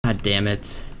God damn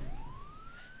it.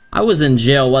 I was in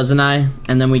jail, wasn't I?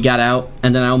 And then we got out.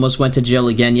 And then I almost went to jail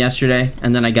again yesterday.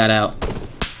 And then I got out.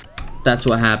 That's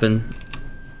what happened.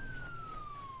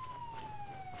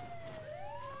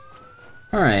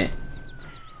 Alright.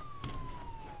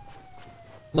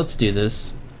 Let's do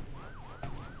this.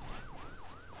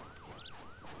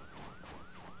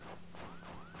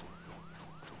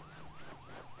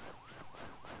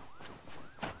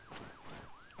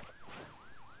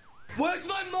 Where's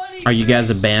my money? Are you guys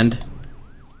a band?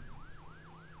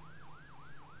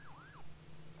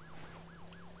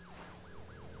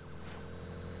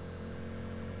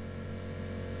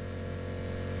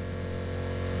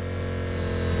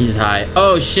 He's high.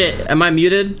 Oh shit, am I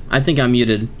muted? I think I'm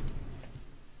muted.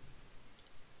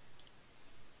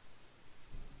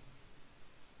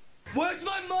 Where's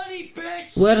my money,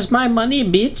 bitch? Where's my money,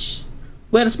 bitch?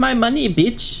 Where's my money,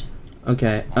 bitch?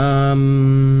 Okay,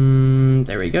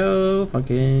 there we go.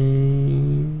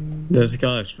 Fucking. This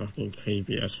guy's fucking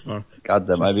creepy as fuck. God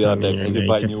damn, I will have to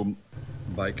buy a new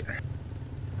bike.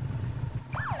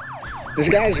 This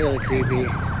guy's really creepy.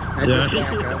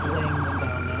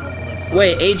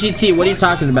 Wait, AGT, what are you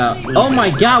talking about? Oh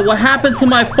my god, what happened to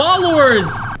my followers?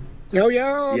 Yo,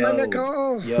 my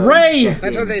nickel. Ray!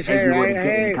 That's what they say, right?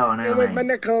 Hey, it was my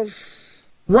nickels.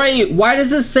 Ray, why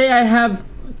does it say I have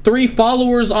 3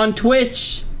 followers on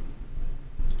Twitch?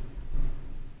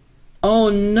 Oh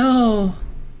no.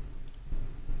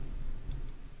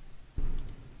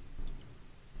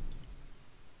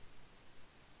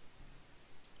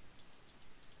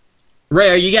 Ray,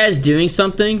 are you guys doing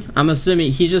something? I'm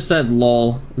assuming he just said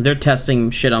lol. They're testing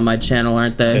shit on my channel,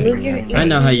 aren't they? I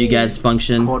know how you guys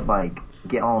function.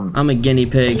 Get on. I'm a guinea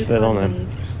pig. Spit on him.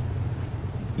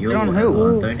 You're on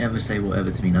who? Don't ever say whatever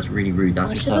to me. That's really rude.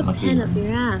 That's just hurt my feelings.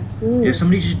 Your ass. If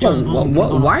somebody just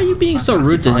why are you being so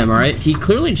rude to him, alright? He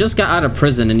clearly just got out of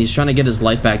prison and he's trying to get his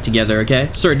life back together, okay?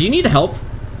 Sir, do you need help?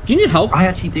 Do you need help? I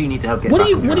actually do need to help get What do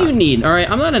you need? Alright,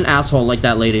 I'm not an asshole like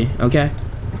that lady, okay?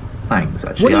 Thanks,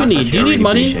 actually. What do you need? Do you need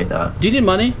money? Do you need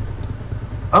money?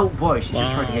 Oh boy, she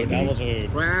just tried to hit me.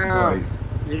 Wow.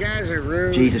 You guys are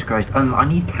rude. Jesus Christ. I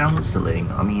need counselling.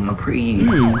 I mean, I'm pretty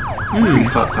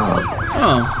fucked up.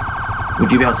 Oh.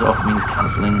 Would you be able to offer me this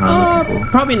counselling?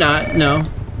 Probably not. No.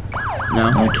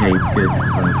 No. Okay, good.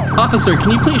 Officer,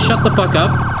 can you please shut the fuck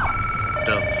up?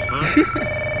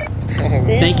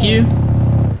 Thank you.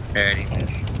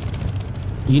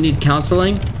 You need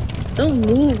counseling? Don't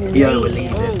move. Yo,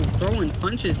 throwing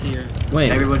punches here. Wait.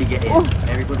 Everybody get in.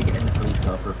 Everybody get in the police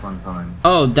car for a fun time.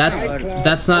 Oh,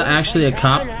 that's not actually a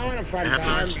cop?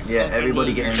 Yeah,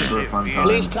 everybody get in for a fun time.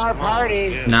 Police car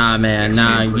party. Nah, man,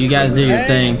 nah. You guys do your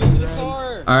thing.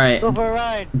 Alright.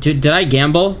 Dude, did I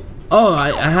gamble? Oh,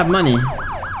 I have money.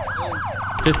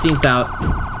 15,000.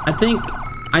 I think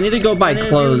I need to go buy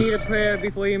clothes. You need a prayer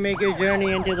before you make your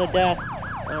journey into the death.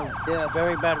 Oh, yeah,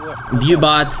 very bad word. View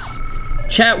bots.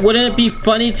 Chat, wouldn't it be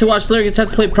funny to watch Lirik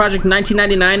attempt to play Project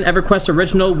 1999 EverQuest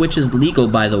Original, which is legal,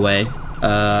 by the way?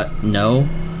 No.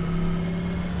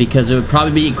 Because it would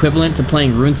probably be equivalent to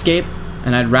playing RuneScape,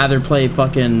 and I'd rather play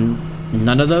fucking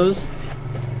none of those.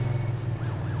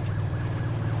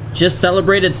 Just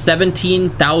celebrated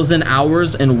 17,000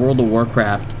 hours in World of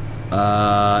Warcraft.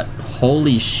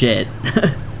 Holy shit.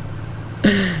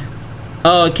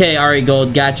 Oh, okay, Ari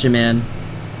Gold, gotcha, man.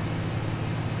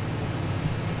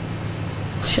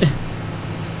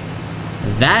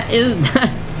 That is...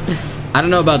 I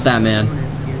don't know about that, man.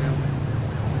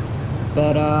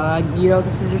 But, you know,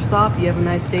 this is your stop. You have a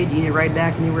nice day. Do you need to ride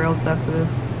back anywhere else after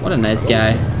this? What a nice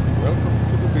guy. Welcome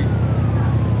to the beach.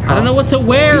 I don't know what to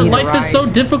wear. Life is so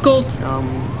difficult.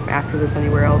 After this,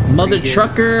 anywhere else? Mother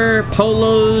Trucker,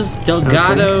 Polos,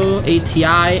 Delgado,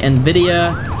 ATI,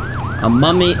 Nvidia, a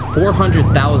mummy,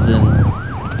 400,000.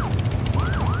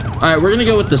 Alright, we're gonna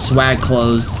go with the swag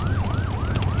clothes.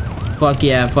 Fuck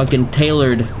yeah, fucking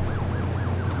tailored.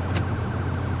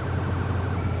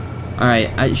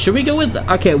 Alright, should we go with...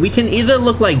 Okay, we can either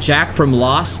look like Jack from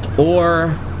Lost,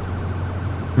 or...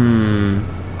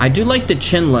 I do like the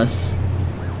chinless.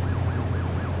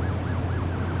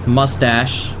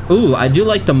 Mustache. Ooh, I do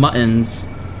like the muttons.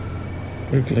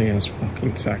 Ugly as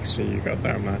fucking sexy you got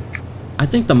there, man. I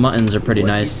think the muttons are pretty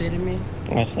nice.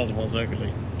 I said it was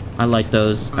ugly. I like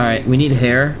those. Alright, we need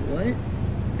hair. What?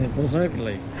 It was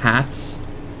ugly. Hats.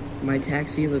 My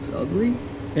taxi looks ugly?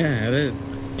 Yeah, it is.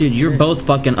 Dude, you're both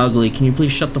fucking ugly. Can you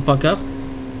please shut the fuck up?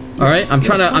 Alright, I'm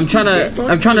trying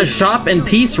to shop in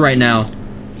peace right now.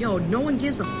 Yo, no one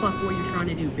gives a fuck what you're trying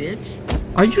to do, bitch.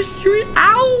 Are you serious?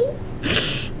 Ow!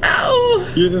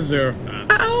 Ow! You deserve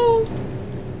that. Ow!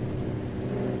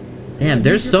 Damn,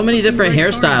 there's so many different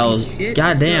hairstyles.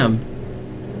 God damn.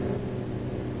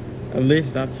 At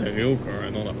least that's a real car,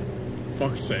 not a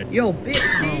fuck's sake. Yo, bitch,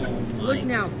 see? Look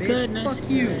now, bitch. Fuck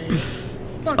you.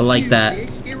 Fuck I like you, that.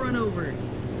 Bitch. Get run over.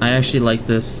 I actually like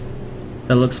this.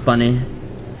 That looks funny.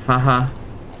 Haha.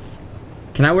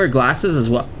 Can I wear glasses as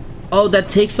well? Oh, that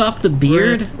takes off the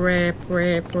beard? Rip.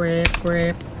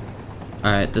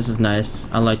 Alright, this is nice.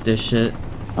 I like this shit.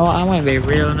 Oh, I want to be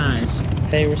real nice.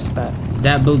 Pay respect.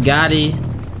 That Bugatti.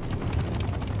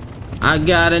 I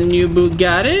got a new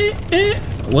Bugatti.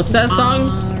 What's that song?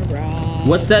 Alright.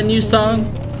 What's that new song?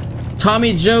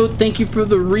 Tommy Joe, thank you for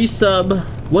the resub.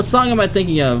 What song am I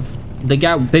thinking of? The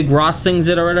guy Big Ross sings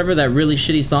it or whatever, that really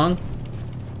shitty song?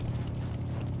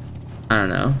 I don't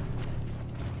know.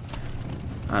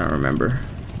 I don't remember.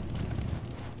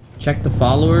 Check the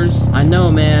followers. I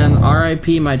know, man.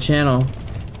 RIP my channel.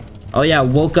 Oh yeah,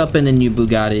 woke up in a new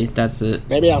Bugatti. That's it.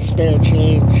 Maybe I'll spare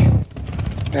change.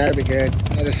 That'd be good.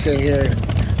 I'll just sit here,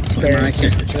 spare a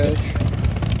piece of change.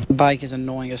 Bike is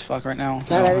annoying as fuck right now.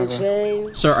 Not any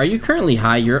change. Sir, are you currently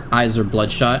high? Your eyes are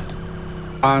bloodshot.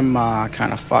 I'm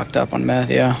kind of fucked up on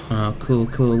meth, yeah. Oh, cool.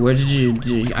 Where did you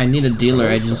I need a dealer.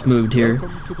 I just moved here.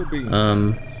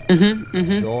 Do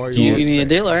you need a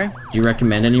dealer? Do you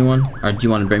recommend anyone? Or do you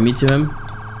want to bring me to him?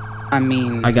 I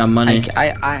mean, I got money.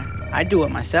 I do it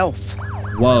myself.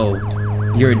 Whoa.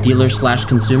 You're a dealer /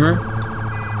 consumer?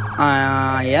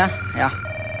 Yeah.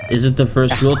 Is it the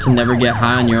first rule to never get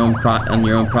high on your own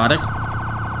product?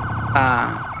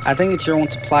 I think it's your own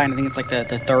supply, and I think it's like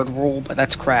the third rule, but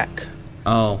that's crack.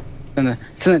 Oh.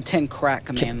 It's in the 10 crack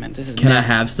commandment. This is Can meth. I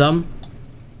have some?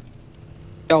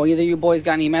 Oh, either you boys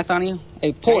got any meth on you?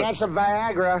 Hey, pull I got some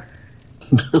Viagra.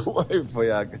 Why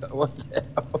Viagra? What the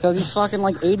hell? Because he's fucking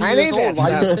like 80 I years need old. that Why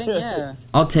do you stuff. think? Yeah.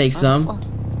 I'll take some.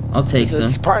 I'll take some.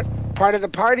 It's part of the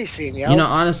party scene, yo. You know,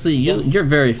 honestly, you're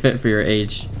very fit for your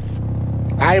age.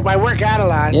 I work out a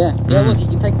lot. Yeah. Look, you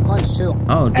can take a punch too.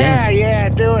 Oh, damn. Yeah,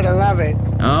 do it. I love it.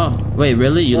 Oh, wait,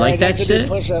 really? You like that shit?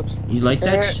 Push-ups. You like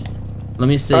that shit? Let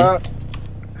me see.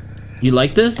 You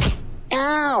like this?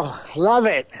 Ow! Love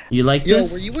it. You like Yo,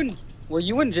 this? were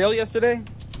you in jail yesterday?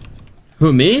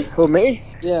 Who, me? Who, me?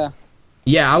 Yeah.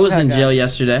 Yeah, I was in jail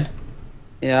yesterday.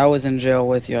 Yeah, I was in jail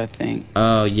with you, I think.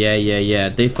 Oh, yeah.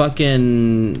 They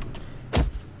fucking...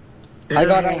 I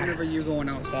got out whenever you going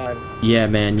outside. Yeah,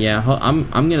 man, yeah.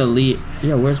 I'm gonna leave.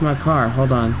 Yo, where's my car?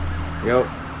 Hold on. Yo.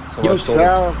 Yo, So,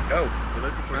 Yo.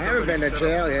 I haven't been to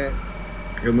jail yet.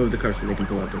 Go move the car so they can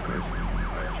pull out their cars.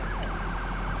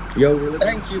 Yo, we're looking.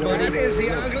 Thank you, buddy. That is the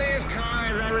ugliest car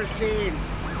I've ever seen.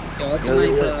 Yo, that's a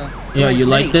nice, Yo, you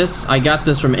like this? I got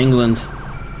this from England.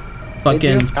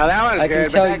 Fucking... Oh, that was I good.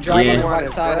 can tell you driving Yeah. the right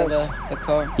side of the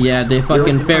car. Yeah, they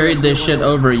fucking ferried this shit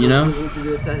over, you know?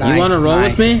 You wanna roll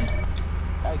with me?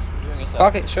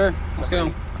 Fuck it, sure. Let's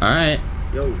go. Alright.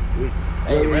 Yo,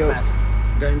 hey, red mask.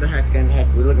 Go in the hack.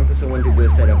 We're looking for someone to do a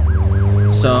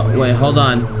setup. So, wait, hold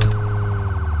on.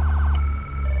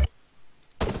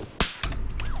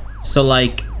 So,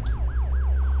 like...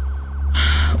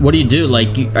 What do you do?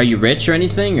 Like, are you rich or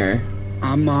anything, or...?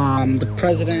 I'm the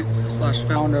president /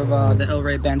 founder of the El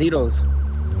Rey Banditos.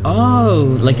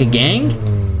 Oh, like a gang?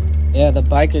 Yeah, the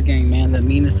biker gang, man. The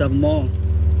meanest of them all.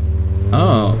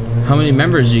 Oh, how many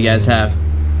members do you guys have?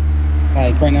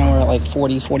 Like, right now we're at like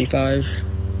 40, 45.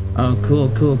 Oh, cool.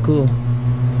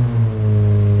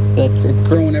 It's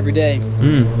growing every day.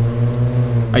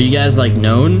 Are you guys, like,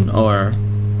 known, or...?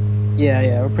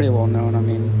 Yeah, we're pretty well known. I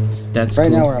mean, That's right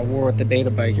cool. now we're at war with the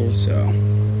beta bikers, so...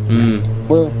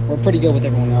 We're pretty good with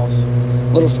everyone else.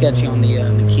 A little sketchy on the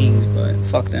Kings, but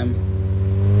fuck them.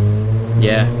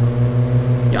 Yeah.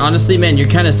 Honestly, man, you're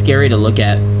kind of scary to look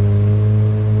at.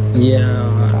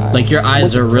 Yeah. Like, your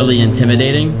eyes are really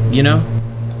intimidating, you know?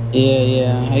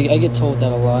 Yeah. I get told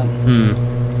that a lot.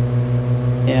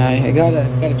 Yeah, I got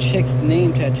a chick's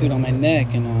name tattooed on my neck,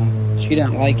 and she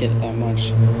didn't like it that much.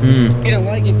 She didn't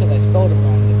like it because I spelled it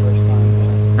wrong the first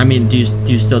time. I mean, do you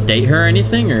still date her or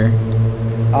anything, or?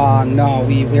 No,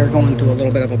 we are going through a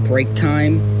little bit of a break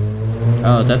time.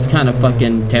 Oh, that's kind of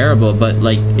fucking terrible, but,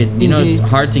 like, you know, it's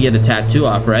hard to get a tattoo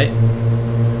off, right?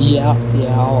 Yeah,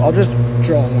 I'll just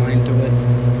draw a line through it.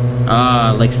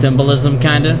 Like symbolism,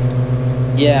 kind of?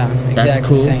 Yeah, exactly. That's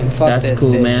cool. Saying, fuck That's this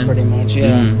cool, bitch, man. Pretty much,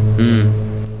 yeah.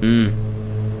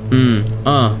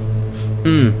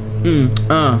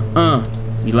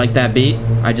 You like that beat?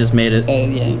 I just made it.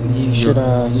 Yeah, you should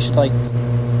like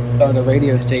start a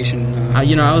radio station.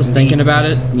 You know, I was thinking about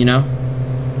it, you know?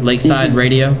 Lakeside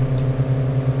radio.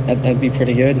 That'd be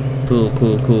pretty good. Cool.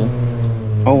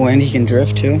 Oh, and you can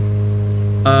drift too?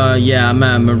 Yeah,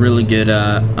 I'm a really good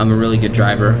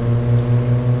driver.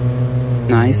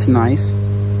 Nice.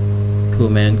 Cool,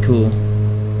 man, cool.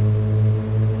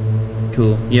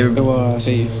 Cool. You ever... So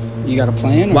you got a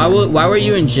plan? Why were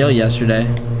you in jail yesterday?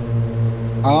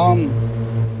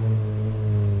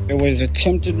 It was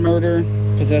attempted murder,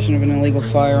 possession of an illegal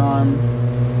firearm.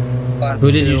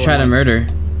 Who did you try to murder?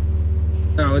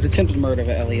 No, it was attempted murder of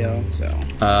an LEO, so.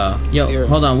 Yo,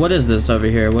 hold on, what is this over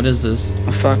here? What is this?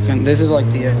 This is like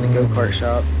the go-kart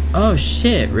shop. Oh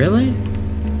shit, really?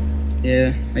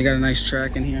 Yeah, they got a nice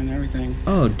track in here and everything.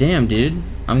 Oh damn, dude.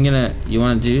 You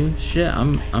wanna do shit?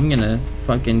 I'm gonna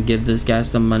fucking give this guy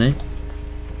some money.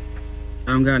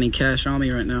 I don't got any cash on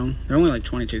me right now. They're only like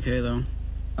 22K though.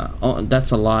 Oh,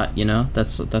 that's a lot, you know?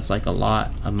 That's like a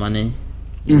lot of money.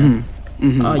 You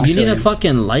need a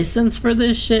fucking license for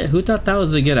this shit? Who thought that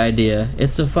was a good idea?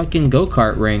 It's a fucking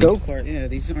go-kart ring. Go-kart, yeah.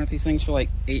 Aren't these things for like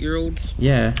 8-year-olds?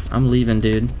 Yeah, I'm leaving,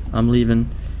 dude. I'm leaving.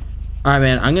 All right,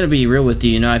 man. I'm gonna be real with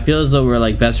you. You know, I feel as though we're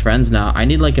like best friends now. I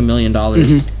need like $1 million.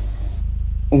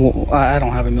 Well, I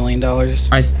don't have $1 million.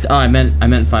 I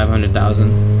meant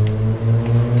 500,000.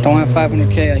 Don't have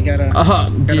 500K. I got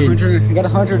dude. I got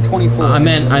 124. I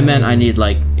meant I need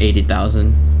like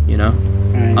 80,000. You know.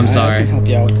 I'm sorry. I can help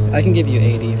you out. I can give you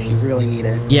 80 if you really need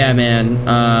it. Yeah, man.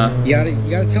 You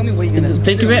gotta tell me what you're gonna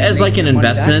think of it as like an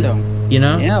investment. You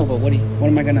know? Yeah, but what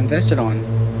am I gonna invest it on?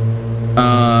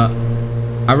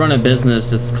 I run a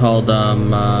business. It's called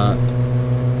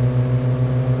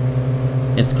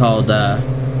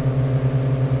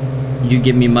you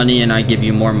give me money and I give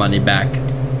you more money back.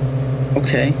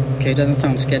 Okay, doesn't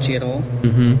sound sketchy at all.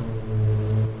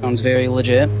 Sounds very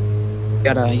legit. You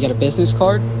got a business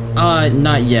card?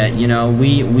 Not yet. You know,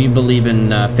 we believe in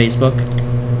Facebook.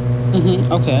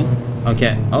 Okay.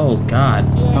 Oh God.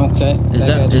 Okay.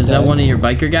 Is that one of your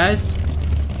biker guys?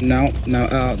 No.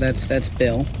 That's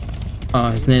Bill.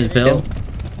 Oh, his name's Bill.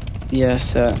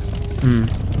 Yes. That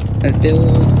Bill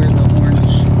always wears the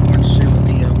orange suit with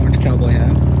the orange cowboy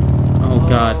hat. Oh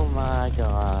God. Oh my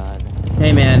God.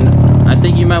 Hey man, I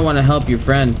think you might want to help your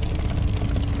friend.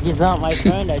 He's not my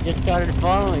friend. I just started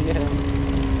following him.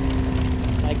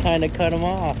 I kind of cut him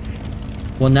off.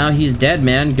 Well, now he's dead,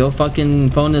 man. Go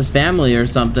fucking phone his family or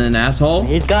something, asshole.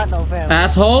 He's got no family.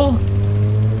 Asshole.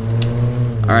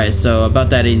 All right, so about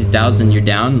that 80,000, you're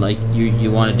down. Like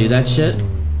you want to do that shit?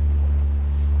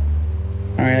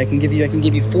 All right, I can give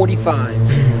you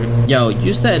 45. Yo,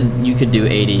 you said you could do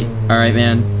 80. All right,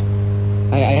 man.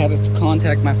 I had to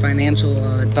contact my financial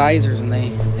advisors, and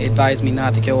they advised me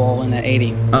not to go all in at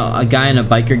 80. Oh, a guy in a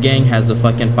biker gang has a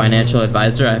fucking financial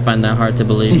advisor? I find that hard to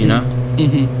believe, you know?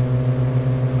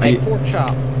 Hey, Pork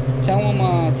Chop, tell him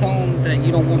that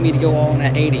you don't want me to go all in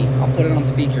at 80. I'll put it on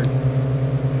speaker.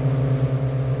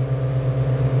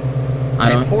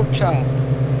 Hey, Pork Chop,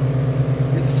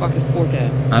 where the fuck is Pork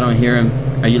at? I don't hear him.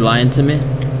 Are you lying to me?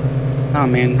 Oh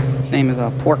man, his name is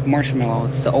Pork Marshmallow.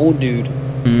 It's the old dude.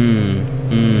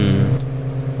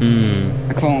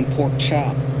 I call him Pork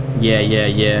Chop. Yeah.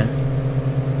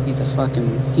 He's a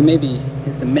fucking...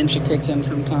 his dementia kicks in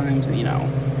sometimes, and, you know...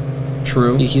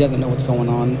 True. He doesn't know what's going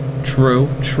on. True.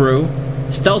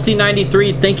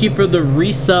 Stealthy93, thank you for the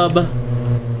resub.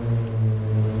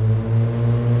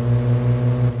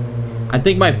 I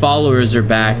think my followers are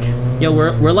back. Yo,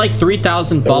 we're like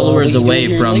 3,000 followers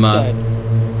away from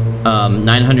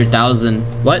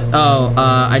 900,000. What? Oh,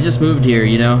 I just moved here,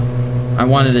 you know. I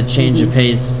wanted to change the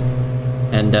pace,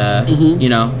 and you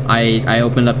know, I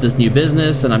opened up this new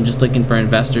business, and I'm just looking for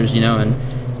investors, you know, and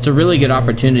it's a really good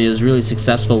opportunity. It was really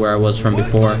successful where I was from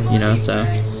before, you know. So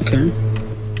okay,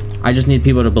 I just need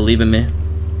people to believe in me.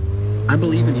 I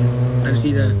believe in you. I just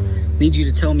need you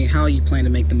to tell me how you plan to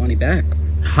make the money back.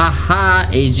 Haha,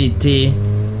 AGT.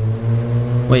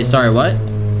 Wait, sorry, what?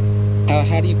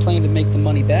 How do you plan to make the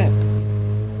money back?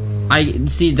 I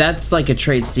see, that's like a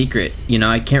trade secret, you know.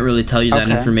 I can't really tell you that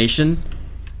information.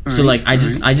 So like I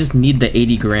just need the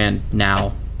 80 grand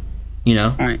now, you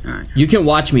know. All right. You can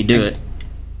watch me do it.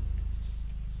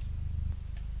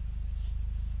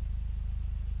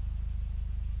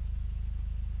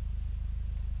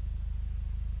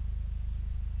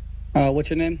 What's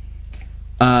your name?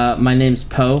 My name's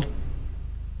Poe.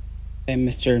 Hey,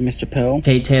 Mr. Poe.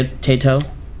 Tato.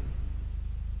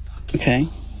 Okay.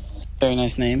 Very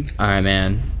nice name. Alright,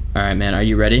 man. Are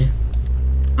you ready?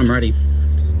 I'm ready.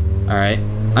 Alright.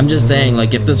 I'm just saying,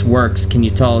 like, if this works, can you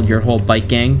tell your whole bike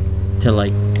gang to,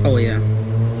 like... Oh, yeah.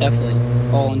 Definitely.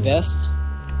 All invest?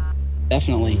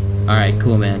 Definitely. Alright,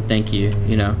 cool, man. Thank you.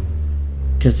 You know.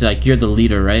 Because, like, you're the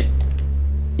leader, right?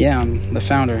 Yeah, I'm the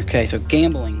founder. Okay, so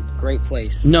gambling. Great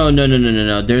place. No.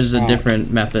 There's a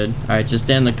different method. Alright, just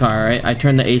stay in the car, alright? I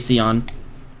turned the AC on.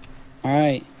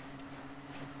 Alright.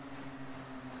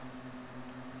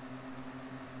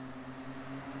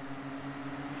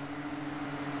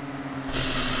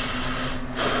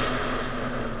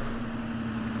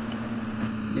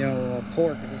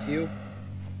 pork. Is this you?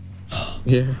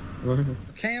 Yeah. What?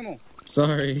 Camel.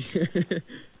 Sorry.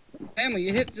 Camel,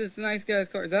 you hit this nice guy's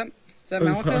car. Is that I'm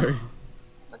Malika? sorry.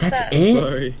 That's it?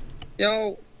 Sorry.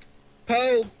 Yo,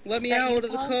 Poe, let me out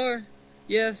of the car.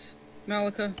 Yes,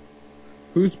 Malika.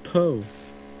 Who's Poe?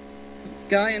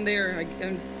 Guy in there. I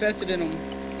invested in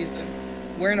him. He's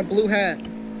wearing a blue hat.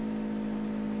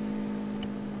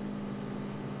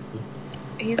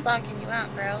 He's locking you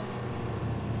out, bro.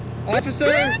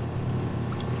 Officer!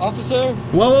 Officer!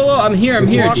 Whoa, I'm here.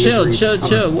 Chill.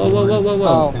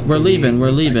 Whoa. We're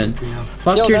leaving.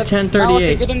 Fuck Yo, your that's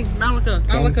 1038. Malika.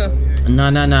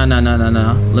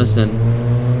 No. Listen.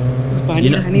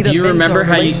 Do you remember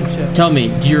how you... Tell me,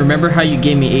 do you remember how you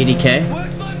gave me 80K?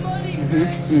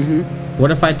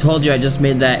 What if I told you I just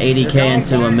made that 80K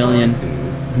into $1 million?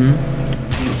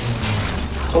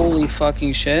 Holy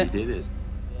fucking shit. I did.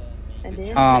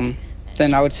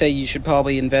 Then I would say you should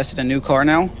probably invest in a new car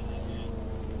now.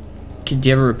 Do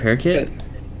you have a repair kit?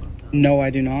 No, I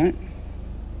do not.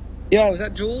 Yo, is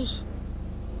that Jules?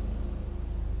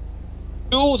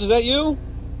 Jules, is that you?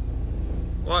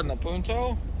 What, in the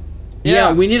Punto?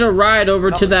 Yeah, we need a ride over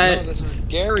to that... No, this is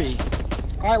Gary.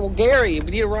 Alright, well, Gary,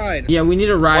 we need a ride. Yeah, we need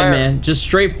a ride, man. Just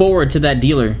straight forward to that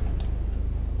dealer.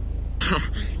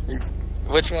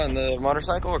 Which one, the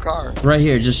motorcycle or car? Right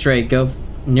here, just straight. Go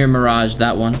near Mirage,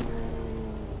 that one.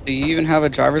 Do you even have a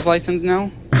driver's license now?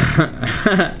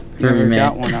 Never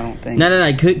got one, I don't think.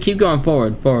 No. Keep going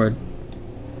forward.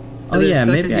 Oh yeah,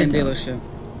 maybe I do. Dealership.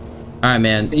 Alright,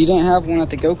 man. You didn't have one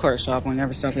at the go-kart shop when we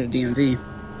never stopped at the DMV.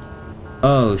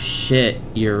 Oh shit,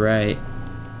 you're right.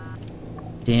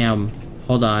 Damn.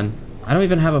 Hold on. I don't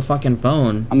even have a fucking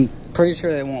phone. I'm pretty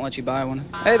sure they won't let you buy one.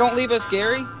 Hey, don't leave us,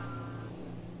 Gary.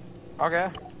 Okay.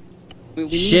 We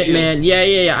Shit, man.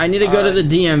 Yeah. I need to go to the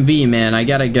DMV, man. I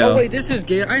gotta go. Oh wait, this is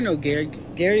Gary. I know Gary.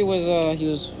 Gary was he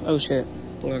was. Oh shit.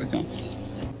 Florida.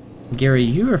 Gary,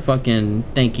 you are fucking...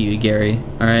 Thank you, Gary.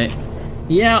 Alright.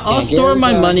 Yeah, I'll store Gary's,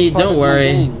 my money. Don't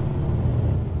worry.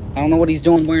 I don't know what he's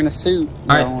doing wearing a suit.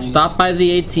 Alright, stop by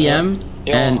the ATM.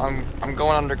 Yo, and... I'm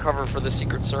going undercover for the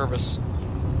Secret Service.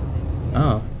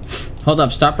 Oh. Hold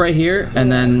up, stop right here,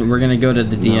 and then we're gonna go to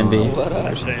the DMV.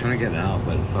 I'm trying to get out,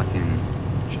 but fucking...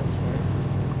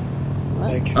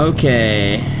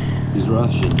 Okay. He's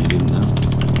Russian, you didn't know?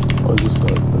 I just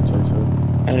heard the taser.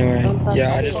 Anyway,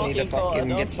 yeah, I just need to fucking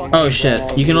get some... Oh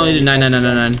shit, you can only do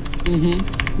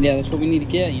 9999. Yeah, that's what we need to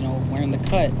get, you know, wearing the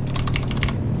cut.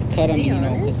 The cut on me, you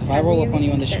know, because if I roll up on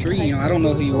you on the street, you know, I don't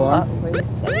know who you are.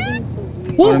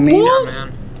 What? I mean?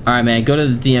 Alright, man, go to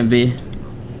the DMV.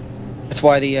 That's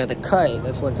why the cut,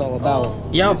 that's what it's all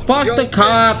about. Yo, fuck the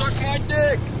cops!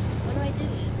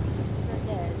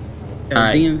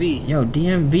 Alright. DMV. Yo,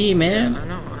 DMV, man. I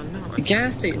know. The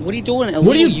gas station. What are you doing?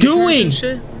 What are you doing?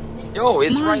 Yo,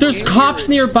 it's right There's here. cops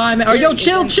nearby, man. Yo,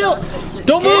 chill.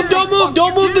 Don't move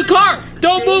the car.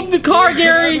 Don't move the car,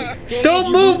 Gary.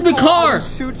 Don't move the car.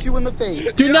 Shoot you in the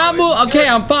face. Do not move. Okay,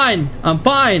 I'm fine.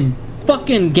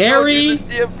 Fucking Gary.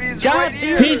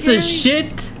 Piece of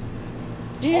shit.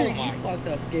 Gary, you fucked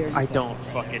up, Gary. I don't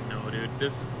fucking know, dude.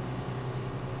 This is...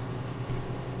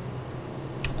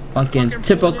 Fucking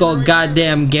typical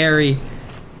goddamn Gary.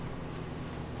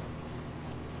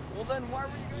 Well then, why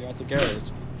were you at the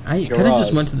garage? I could have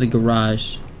just went to the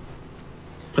garage.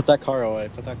 Put that car away.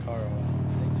 Put that car away.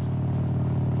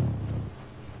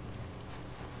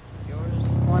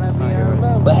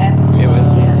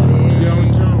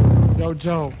 Yo,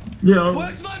 Joe.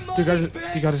 Where's my money,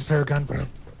 bitch? You got a spare gun, bro.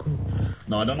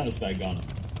 No, I don't have a spare gun.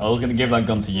 I was gonna give that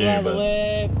gun to you, but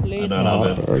I please. don't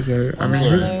have it. Okay, I I'm mean,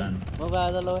 sorry, who's... man.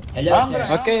 Hello, sir.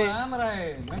 Okay.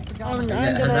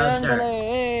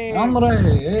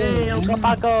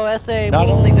 Not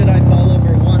only did I fall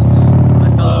over once, I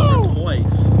fell over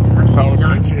twice. Oh,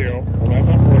 did you? Well, that's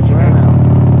unfortunate.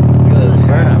 Look at this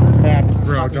crap. Happens,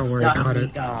 bro. Don't worry about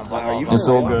it. It's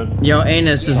all good. Yo,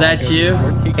 Anus, is that you?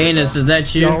 Anus, is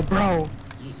that you? Yo, bro.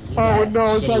 Oh,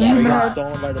 no, it's like you, man.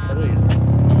 Stolen by the police.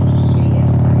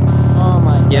 Oh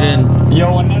my god. Get in.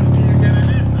 Yo, when I see you getting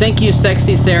in. Thank you,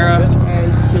 sexy Sarah. Don't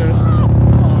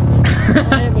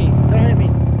hit me. Don't hit me.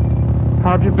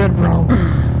 How have you been, bro?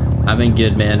 I've been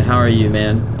good, man. How are you,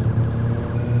 man?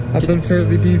 I've been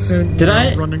fairly decent. Did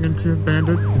I- running into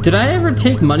bandits? Did I ever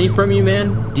take money from you,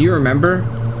 man? Do you remember?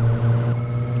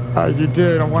 You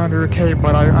did, 100K,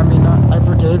 but I mean, I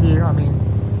forgave you. I mean,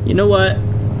 You know what?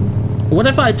 What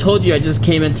if I told you I just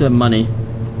came into money?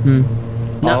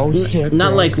 Oh, shit, Not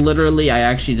bro. like literally I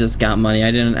actually just got money.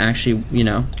 I didn't actually, you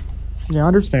know. yeah, I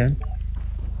understand.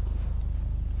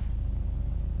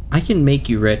 I can make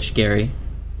you rich, Gary.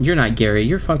 You're not Gary.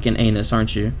 You're fucking Anus,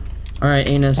 aren't you? Alright,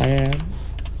 Anus. I am.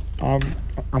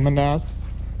 I'm an ass.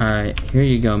 Alright, here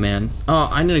you go, man. Oh,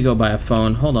 I need to go buy a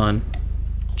phone. Hold on.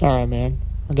 Alright, man.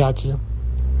 I got you.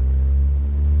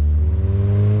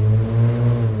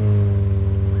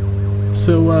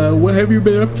 So, what have you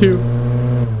been up to?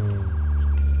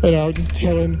 You know, just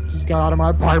chilling. Just got out of my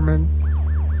apartment.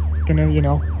 Just gonna, you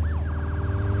know.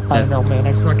 I don't know, man.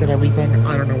 I suck at everything.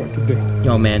 I don't know what to do.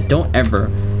 Yo, man, don't ever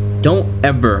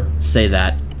say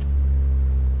that.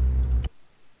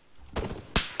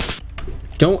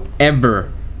 Don't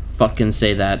ever fucking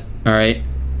say that, alright?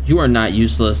 You are not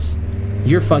useless.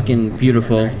 You're fucking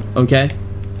beautiful, okay?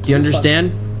 Do you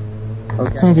understand?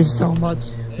 Okay. Thank you so much.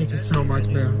 Thank you so much,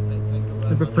 man.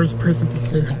 You're the first person to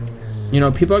say that. You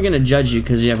know, people are gonna judge you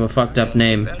because you have a fucked up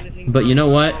name. But you know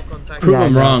what? Prove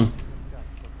them wrong.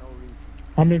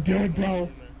 I'm gonna do it, bro.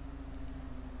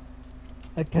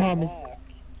 I promise.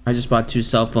 I just bought 2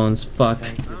 cell phones. Fuck.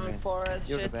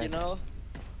 You know?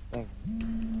 Thanks.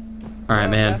 Alright,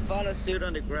 man. I found a suit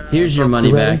on the ground. Here's your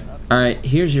money back. Alright,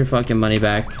 here's your fucking money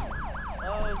back.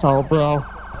 Oh, bro.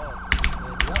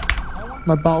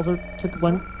 My balls are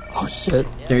tickling. Oh, shit.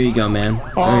 There you go, man.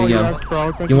 There Oh, you go. yes,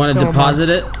 bro. Thank You want to so deposit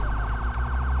much.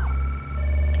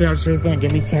 it? Yeah, sure thing.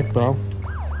 Give me a sec, bro.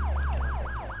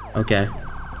 Okay.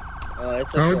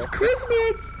 It's Oh, it's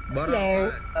Christmas!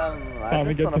 No. I We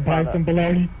just get wanna to buy find some out.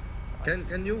 bologna.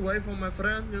 Can you wait for my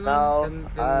friend? You know? No, Can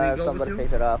we go somebody with you?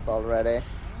 picked it up already.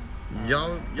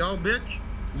 Yo, bitch.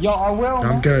 Yo, I will, I'm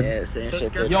man. good. Yeah, same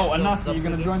shit, dude. Yo, Anasi, you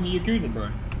gonna join the Yakuza, bro?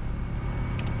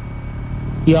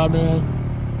 Yeah, man.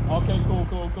 Okay, cool.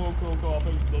 I'll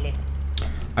put you to the list.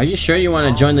 Are you sure you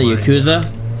want to join the Yakuza?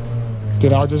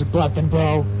 Dude, I'll just bluffing,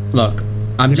 bro. Look,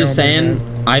 I'm You just know me,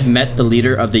 saying, I've met the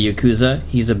leader of the Yakuza.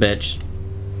 He's a bitch.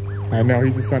 I know,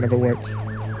 he's the son of a witch.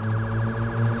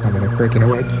 Son of a freaking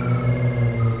witch.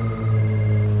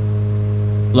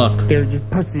 Look. They're just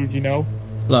pussies, you know?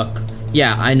 Look.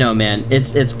 Yeah, I know, man.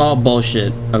 It's all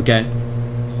bullshit, okay?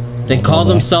 They call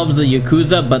themselves the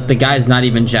Yakuza, but the guy's not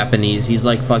even Japanese. He's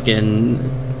like fucking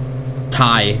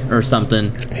Thai or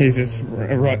something. He's just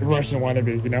a Russian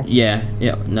wannabe, you know? Yeah.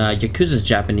 Nah, Yakuza's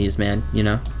Japanese, man, you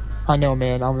know? I know,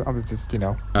 man. I was just, you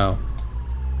know. Oh.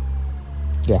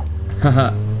 Yeah.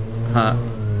 Haha. Ha.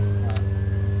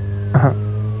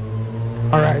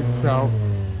 Alright, so...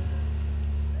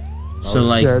 So,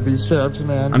 like... Yeah, these sheriffs,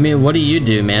 man. I mean, what do you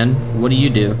do, man? What do you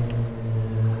do?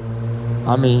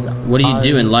 I mean... What do you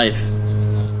do in life?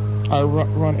 I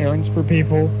run errands for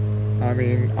people. I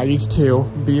mean, I used to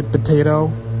be a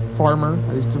potato farmer.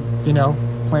 I used to, you know,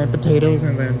 plant potatoes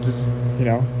and then just, you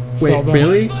know, sell them.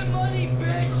 Really?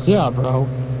 Yeah, bro.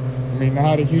 I mean, I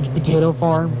had a huge potato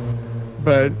farm,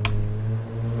 but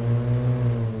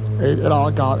it all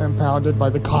got impounded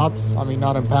by the cops. I mean,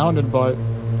 not impounded, but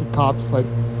the cops, like,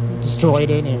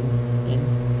 destroyed it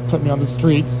and put me on the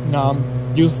streets. Now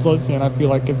I'm useless and I feel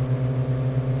like a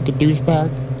douchebag.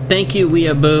 Thank you,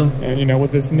 Weeaboo. And, you know,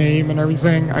 with this name and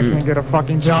everything, I can't get a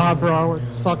fucking job, bro.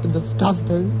 It's fucking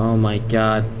disgusting. Oh my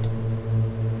god.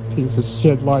 Piece of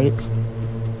shit life.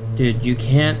 Dude, you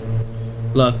can't...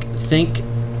 Look, think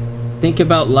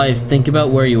about life. Think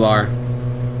about where you are.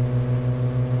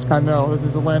 I know, this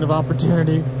is a land of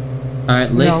opportunity.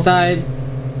 Alright, Lakeside,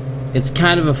 it's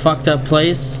kind of a fucked up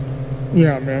place.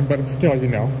 Yeah, man, but it's still, you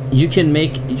know. You can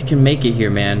make it here,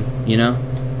 man, you know?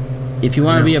 If you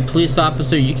want to be a police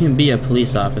officer, you can be a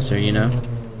police officer, you know?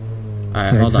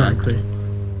 Alright, hold on.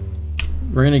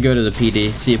 We're gonna go to the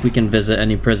PD, see if we can visit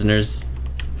any prisoners.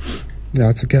 Yeah,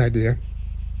 that's a good idea.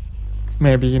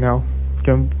 Maybe, you know,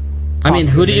 I mean,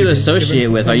 who do you associate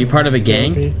with? Are you part of a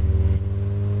gang?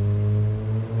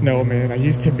 No, man, I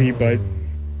used to be, but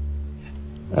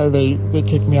they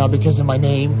kicked me out because of my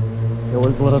name. It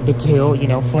was a little bit too, you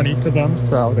know, funny to them,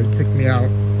 so they kicked me out.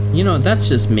 You know, that's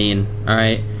just mean,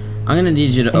 alright? I'm gonna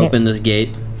need you to open this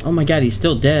gate. Oh my god, he's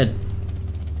still dead.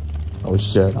 Oh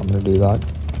shit, I'm gonna do that.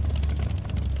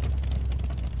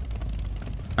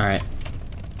 Alright.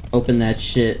 Open that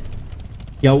shit.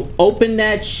 Yo, open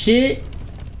that shit!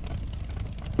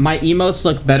 My emotes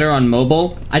look better on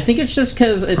mobile. I think it's just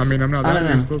because it's... I mean, I'm not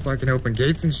that useless, so I can open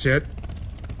gates and shit.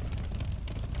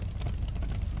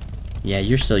 Yeah,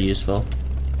 you're still useful.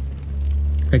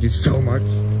 Thank you so much.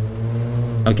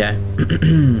 Okay.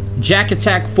 Jack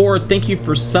Attack 4, thank you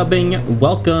for subbing.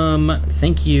 Welcome.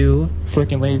 Thank you.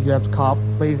 Freaking lazy ass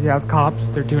cops.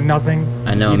 They're doing nothing.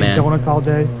 I know, eating man. Donuts all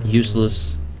day.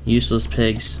 Useless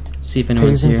pigs. See if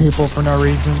anyone's Tasing here. people for no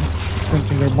reason.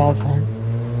 Thinking their balls hang.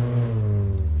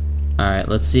 Alright,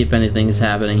 let's see if anything's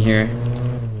happening here.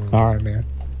 Alright, man.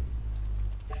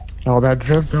 Oh, that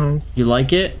drift though. You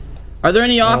like it? Are there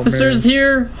any officers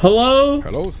here? Hello?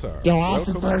 Hello, sir. Yo,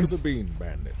 Welcome officers. to the Bean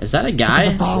Bandits. Is that a guy?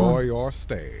 Enjoy your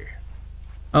stay.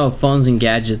 Oh, phones and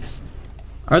gadgets.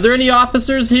 Are there any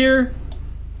officers here?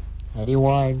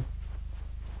 Anyone?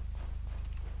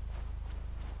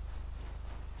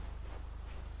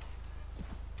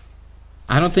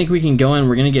 I don't think we can go in.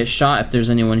 We're gonna get shot if there's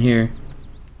anyone here.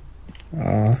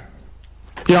 Yo,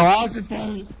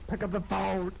 officers, pick up the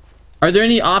phone. Are there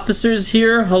any officers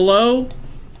here? Hello?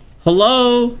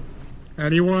 Hello?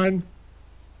 Anyone?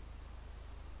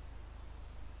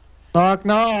 Knock,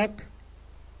 knock.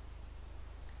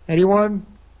 Anyone?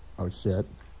 Oh shit.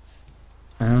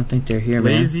 I don't think they're here,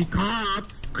 man. Lazy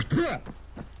cops.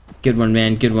 Good one,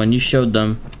 man. Good one. You showed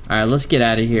them. Alright, let's get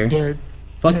out of here. Dude.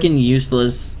 Fucking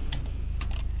useless.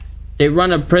 They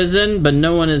run a prison, but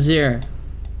no one is here.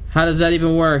 How does that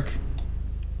even work?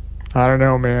 I don't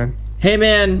know, man. Hey,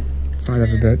 man. Son of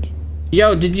a bitch.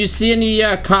 Yo, did you see any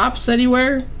cops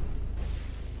anywhere?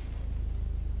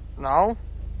 No?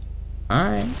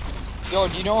 Alright. Yo,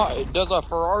 do you know how, does a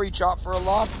Ferrari chop for a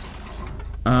lot?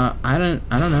 I don't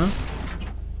know.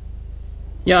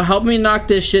 Yo, help me knock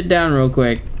this shit down real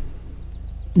quick.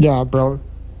 Yeah, bro.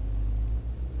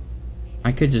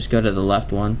 I could just go to the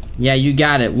left one. Yeah, you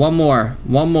got it. One more.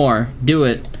 One more. Do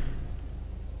it.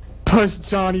 Push,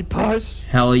 Johnny, push.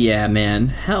 Hell yeah, man.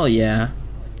 Hell yeah.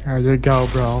 There you go,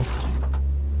 bro.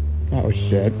 Oh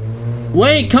shit.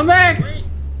 Wait, come back!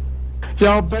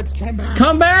 Yo, bitch, come back.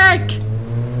 Come back!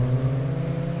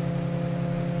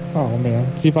 Oh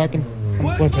man. See if I can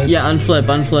flip it. Yeah, unflip,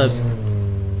 unflip.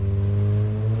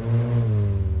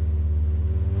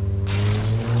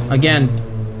 Again.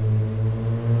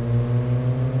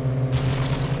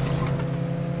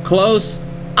 Close.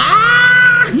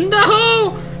 Ah!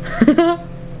 No!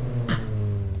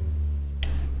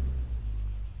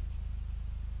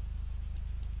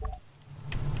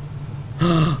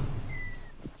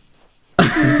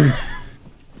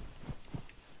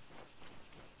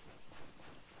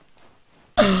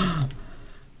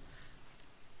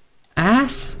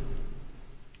 Ass?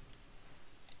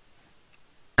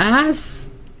 Ass?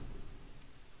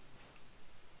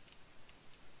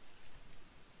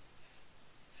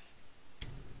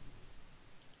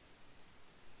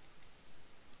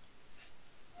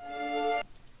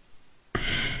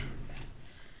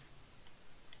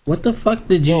 What the fuck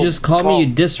did you just call me,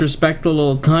 you disrespectful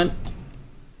little cunt?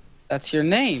 That's your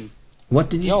name. What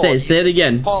did you say? Say it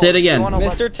again. Say it again.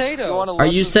 Mr. Tato. Or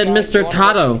you said Mr.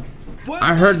 Tato.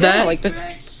 I heard that. Like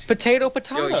potato.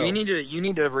 Yo, you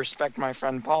need to respect my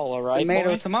friend Paul, alright?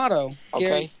 Tomato.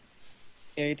 Okay.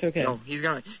 Yeah, it's okay. No, he's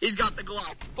got the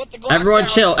Glock. Put the Glock Everyone down.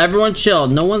 chill. Everyone chill.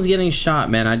 No one's getting shot,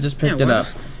 man. I just picked it up.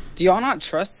 Do y'all not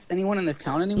trust anyone in this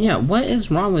town anymore? Yeah, what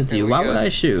is wrong with you? Why would I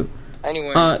shoot?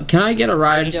 Anyway. Can I get a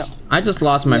ride? I just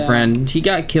lost my friend. He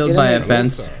got killed by a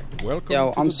fence.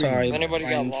 Yo, I'm sorry. Anybody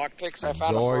got lockpicks? I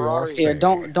found a Ferrari. Yeah,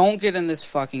 don't get in this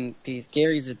fucking piece.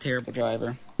 Gary's a terrible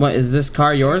driver. What, is this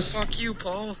car yours? Fuck you,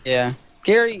 Paul. Yeah.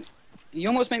 Gary, you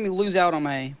almost made me lose out on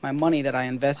my money that I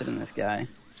invested in this guy.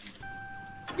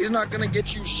 He's not gonna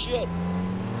get you shit.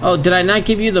 Oh, did I not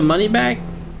give you the money back?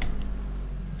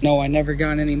 No, I never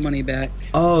got any money back.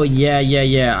 Oh,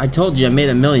 yeah. I told you I made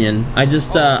 $1 million. I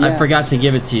just, I forgot to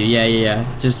give it to you. Yeah.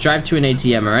 Just drive to an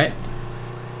ATM, alright?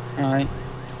 Alright.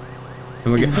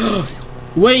 And we're good.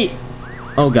 Wait!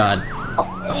 Oh, God.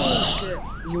 Oh, shit.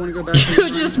 You wanna go back?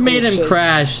 You just made him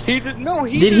crash. He did, no,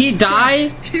 he did he die?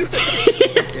 He's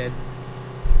dead.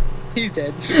 He's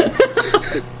dead.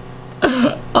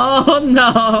 Oh,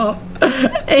 no.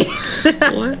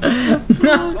 What?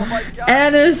 No. Oh, my God.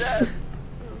 Annis.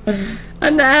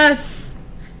 An ass.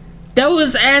 That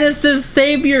was Annis's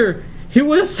savior. He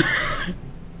was.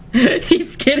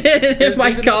 He's getting in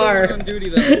my car.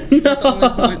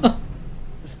 No.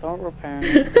 Start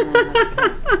repairing.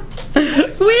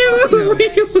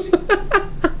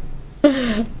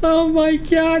 Oh my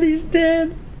God, he's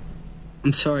dead.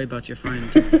 I'm sorry about your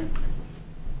friend.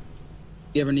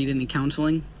 You ever need any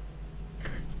counseling?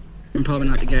 I'm probably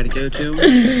not the guy to go to,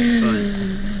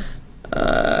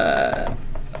 but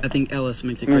I think Ellis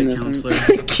makes a great counselor.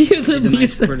 Cue the He's a nice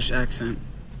music. British accent.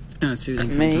 It's kind of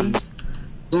soothing sometimes.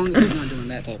 As long as he's not doing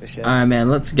that type of shit. Alright, man,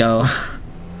 let's go.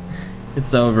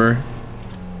 It's over.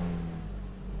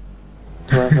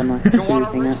 Do I have a nice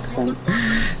soothing accent?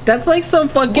 That's like some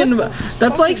fucking.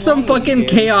 That's like some fucking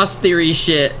chaos theory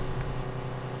shit.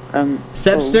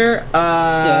 Sebster,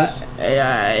 yes.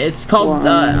 It's called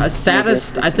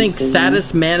saddest. I think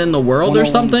saddest man in the world or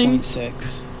something.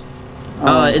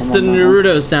 It's the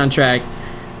Naruto soundtrack.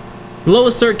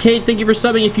 Lois Arcade, thank you for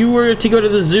subbing. If you were to go to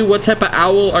the zoo, what type of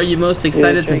owl are you most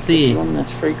excited to see? On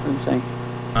this frequency.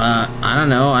 I don't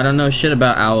know. I don't know shit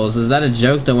about owls. Is that a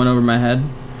joke that went over my head?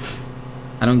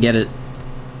 I don't get it.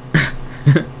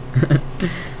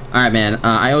 Alright, man.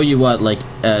 I owe you what, like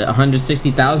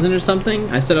 160,000 or something?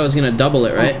 I said I was gonna double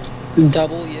it, right?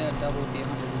 Double, yeah, double would be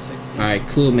 160. Alright,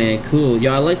 cool, man. Cool.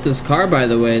 Yo, I like this car, by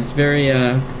the way. It's very,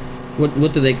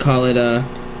 what do they call it?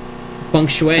 Feng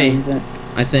shui,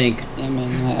 I think. Yeah,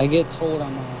 man. I get told I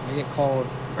get called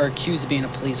or accused of being a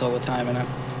police all the time, and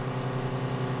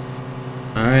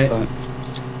Alright.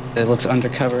 It looks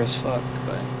undercover as fuck,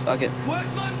 but fuck it.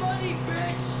 Where's my money,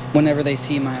 bitch? Whenever they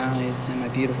see my eyes and my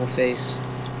beautiful face,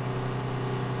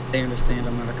 they understand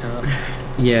I'm not a cop.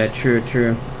 Yeah, true.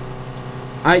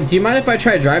 Do you mind if I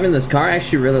try driving this car? I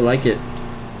actually really like it.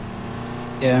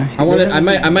 Yeah.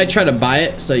 I might try to buy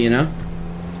it, so you know.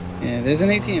 Yeah, there's an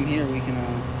ATM here we can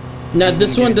No,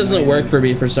 this one doesn't work for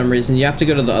me for some reason. You have to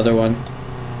go to the other one.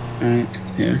 Alright,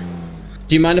 yeah.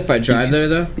 Do you mind if I drive there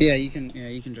though? Yeah, you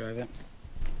can drive it.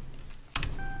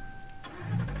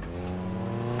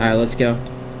 Alright, let's go.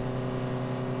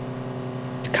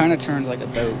 It kind of turns like a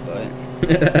boat, but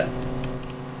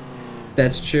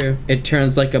that's true. It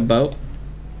turns like a boat.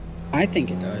 I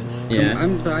think it does. Yeah.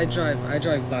 I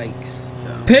drive bikes,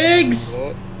 so. Pigs!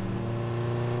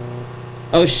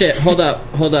 Oh shit, hold up.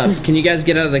 Can you guys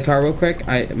get out of the car real quick?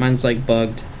 Mine's like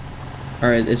bugged.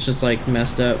 Alright, it's just like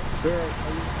messed up. Sir, are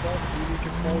you stuck? Do you need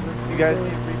controller? You guys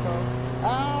need repo?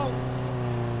 Ow!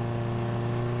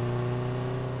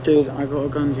 Dude, I got a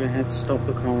gun to your head. Stop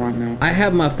the car right now. I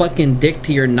have my fucking dick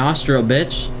to your nostril,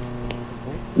 bitch.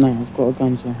 No, I've got a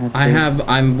gun to your head.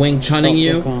 I'm Wing Chunning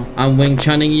you. I'm Wing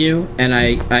Chunning you, and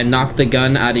I knocked the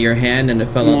gun out of your hand and it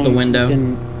fell out the window.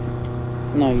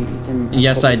 No, you didn't.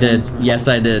 Yes, I did. Yes,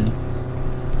 I did.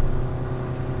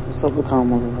 Stop the car,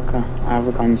 motherfucker. I have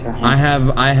a gun to your head.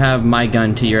 I have my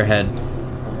gun to your head.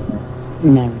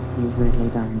 No, you really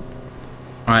don't.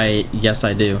 Yes,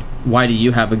 I do. Why do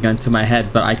you have a gun to my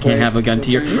head, but I can't have a gun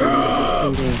to your...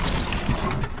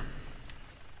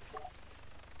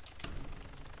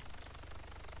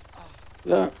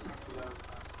 Look.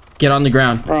 Get on the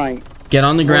ground. Right. Get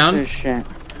on the ground. What's this shit?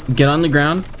 Get on the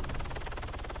ground.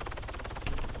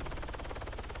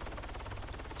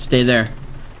 Stay there.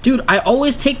 Dude, I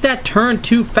always take that turn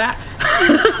too fast.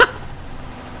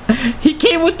 He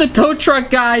came with the tow truck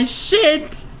guy.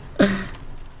 Shit.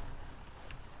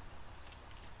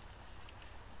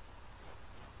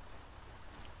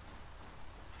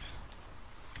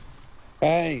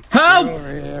 Hey. Help! Get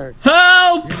over here.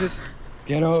 Help! You just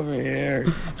get over here.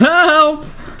 Help!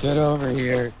 Get over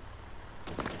here.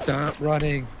 Stop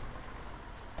running.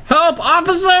 Help!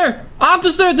 Officer!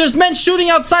 Officer! There's men shooting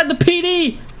outside the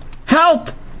PD! Help!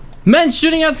 Men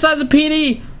shooting outside the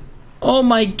PD! Oh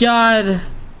my god.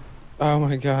 Oh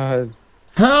my god.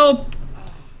 Help!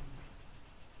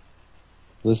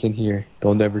 Listen here.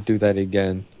 Don't ever do that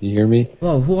again. You hear me?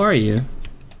 Whoa, who are you?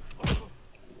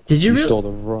 Did you really?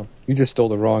 You just stole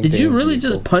the wrong Did damn you really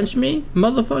vehicle. just punch me,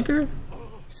 motherfucker? You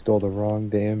stole the wrong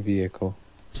damn vehicle.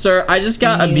 Sir, I just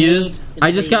got abused.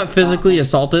 I just got physically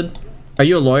assaulted. Are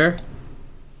you a lawyer?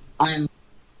 I'm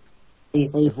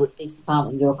police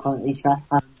department. You're currently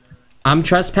trespassing. I'm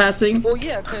trespassing? Well,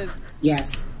 yeah, cause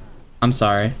yes. I'm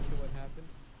sorry.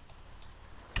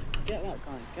 Get that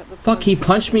guy. Get the Fuck, he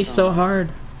punched me so hard.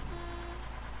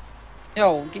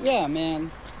 Yo, yeah,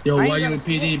 man. Yo, why you in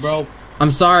PD, bro? I'm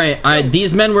sorry.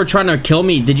 These men were trying to kill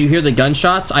me. Did you hear the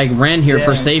gunshots? I ran here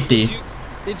for safety.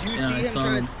 Did you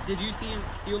see him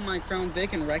steal my Crown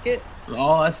Vic and wreck it?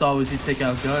 All I saw was you take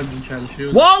out guns and try to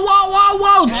shoot.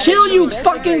 Whoa! Chill, you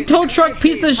fucking tow truck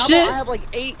piece of shit! I have like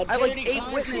eight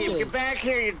witnesses. Get back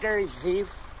here, you dirty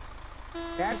thief.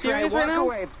 That's right, walk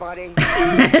away, buddy.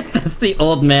 That's the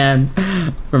old man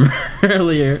from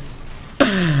earlier.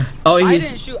 Oh, he's... I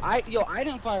didn't shoot. I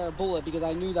didn't fire a bullet because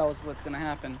I knew that was what's gonna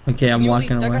happen. Okay, I'm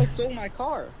walking away. That guy stole my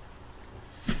car.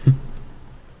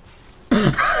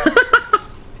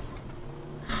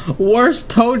 Worst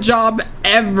tow job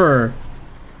ever.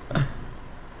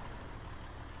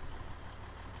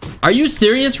 Are you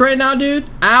serious right now, dude?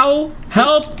 Ow!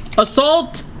 Help!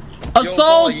 Assault!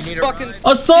 Assault!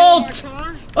 Assault!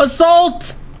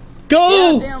 Assault!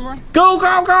 Go! Yeah, go!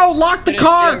 Lock the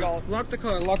car! Lock the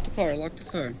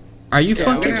car. Are you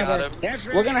fucking...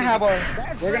 We're gonna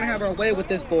have our way with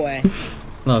this boy.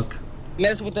 Look.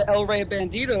 Mess with the El Rey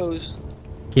Banditos.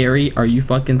 Gary, are you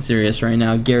fucking serious right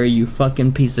now? Gary, you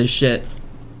fucking piece of shit.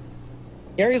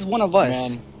 Gary's one of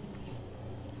us.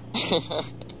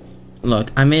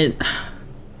 Look, I mean...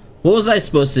 What was I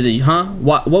supposed to do, huh?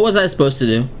 What was I supposed to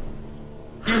do?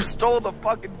 You stole the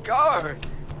fucking car.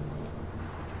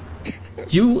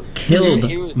 You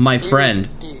killed my friend.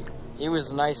 He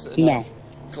was nice enough.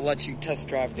 to let you test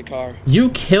drive the car. You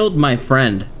killed my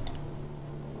friend.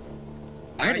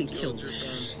 I didn't kill your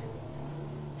friend.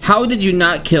 How did you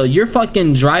not kill your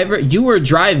fucking driver? You were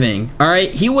driving, all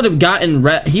right? He would have gotten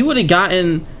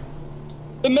The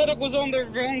medic was on the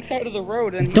wrong side of the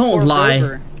road and he Don't swerved lie.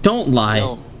 over. Don't lie.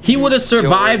 No. He would have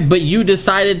survived, but you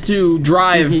decided to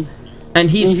drive, and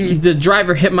the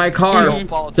driver hit my car.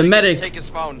 Paul, The medic. Take his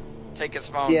phone. Take his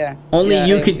phone. Yeah. Only yeah,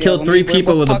 you could kill let 3 me-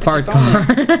 people what with a pockets parked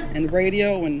your phone car. And the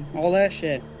radio and all that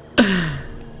shit.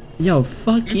 Yo,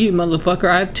 fuck you, motherfucker.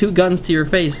 I have 2 guns to your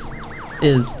face.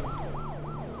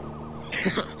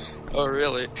 Oh,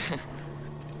 really?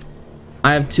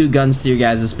 I have 2 guns to your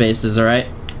guys' faces, alright?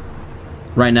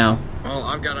 Right now. Well,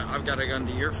 I've got a gun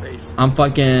to your face. I'm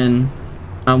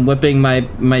whipping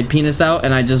my penis out,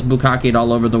 and I just bukkake'd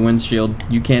all over the windshield.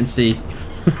 You can't see.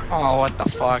 Oh, what the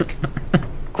fuck?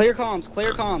 Clear comms,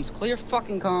 clear comms, clear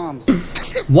fucking comms.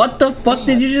 What the fuck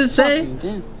did you just say?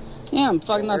 Yeah, I'm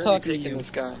fucking not talking to you.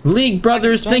 This guy. League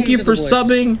Brothers, thank you for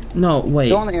subbing. No, wait.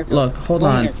 Go on the airfield. Look, hold Go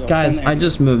on the on. airfield. Guys, Go on the I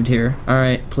just moved here.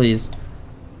 Alright, please.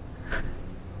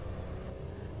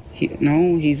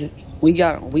 We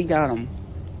got him.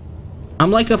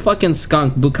 I'm like a fucking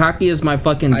skunk. Bukkake is my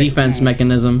fucking defense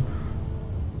mechanism.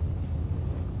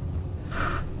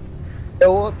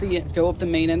 Go up the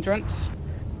main entrance.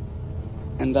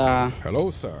 And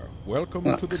Hello, sir. Welcome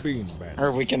to the Bean Band.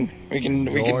 Or we can do it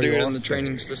in the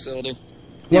training facility.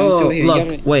 Whoa,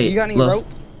 look, wait. You got any look. rope?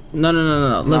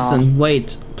 No. Listen,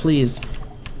 wait, please.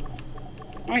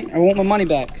 Alright, I want my money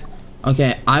back.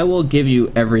 Okay, I will give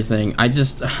you everything.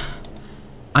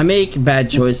 I make bad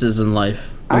choices in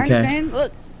life. Okay. I understand.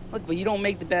 Look, but you don't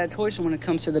make the bad choice when it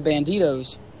comes to the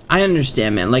banditos. I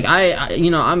understand, man. Like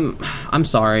I'm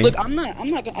sorry. Look,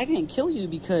 I can't kill you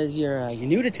because you're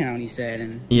new to town. He said,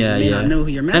 and yeah, you may not know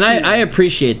who you're messing and with. I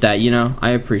appreciate that. I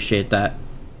appreciate that.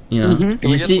 Can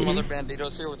we get some other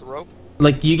banditos here with rope?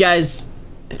 Like you guys.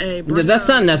 Hey, that's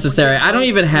not necessary. I don't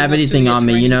even have anything on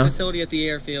me. Facility at the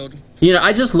airfield.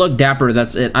 I just look dapper.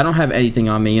 That's it. I don't have anything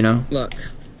on me. Look.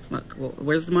 Well,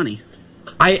 where's the money?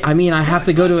 I mean, I have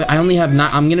to go to it. I only have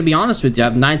I'm gonna be honest with you. I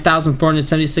have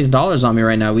 $9,476 on me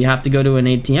right now. We have to go to an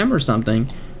ATM or something.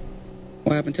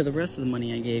 What happened to the rest of the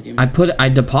money I gave you? I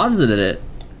deposited it.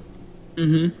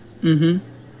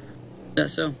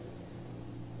 That's so.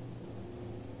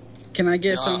 Can I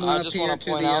get someone I up just here want to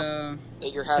to point out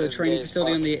that your hat the is training gay as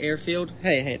facility fuck. on the airfield?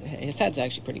 Hey, his hat's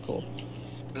actually pretty cool.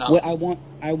 No. Well,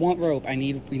 I want rope. We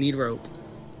need rope.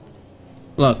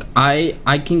 Look,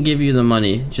 I can give you the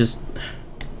money. Just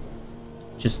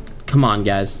come on,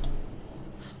 guys.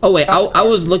 Oh wait, I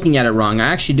was looking at it wrong.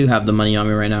 I actually do have the money on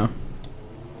me right now.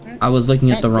 I was looking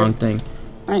at the wrong thing.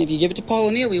 Alright, if you give it to Paul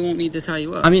O'Neill, we won't need to tie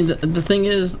you up. I mean, the thing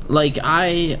is, like,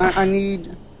 I need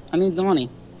the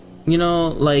money.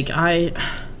 Like,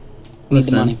 need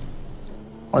the money.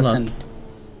 Listen.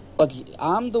 Look,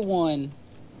 I'm the one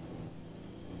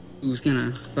who's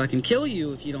gonna fucking kill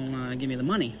you if you don't give me the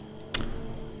money.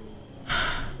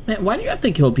 Man, why do you have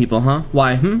to kill people, huh?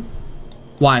 Why?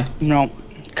 Why?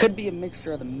 Could be a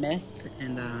mixture of the meth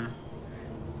and the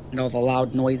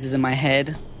loud noises in my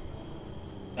head.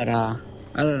 But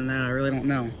other than that, I really don't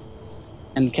know.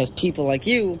 And because people like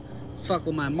you fuck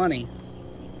with my money.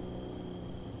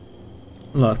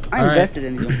 Look, I invested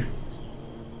in you.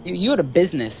 You had a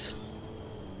business.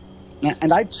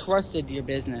 And I trusted your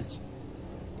business.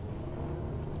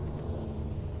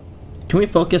 Can we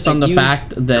focus on the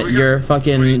fact that your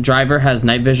fucking driver has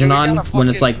night vision on when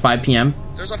it's like 5 p.m.?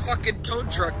 There's a fucking tow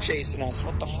truck chasing us.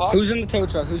 What the fuck? Who's in the tow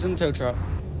truck?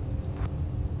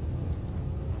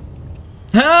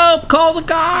 Help! Call the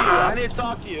cops! I need to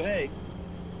talk to you. Hey.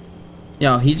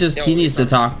 Yo, he needs to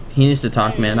talk. He needs to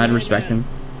talk, man. I'd respect him.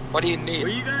 What do you need?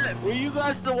 Were you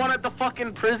guys the one at the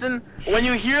fucking prison? When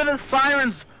you hear the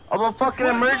sirens of a fucking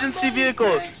emergency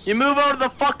vehicle, you move out of the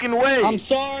fucking way. I'm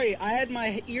sorry, I had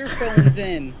my earphones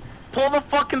in. Pull the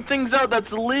fucking things out,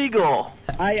 that's illegal.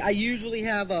 I usually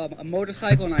have a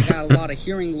motorcycle and I got a lot of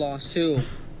hearing loss too.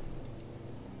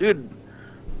 Dude.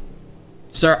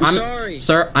 Sir, I'm sorry.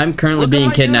 Sir, I'm currently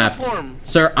being kidnapped. Uniform.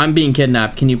 Sir, I'm being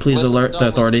kidnapped. Can you please alert the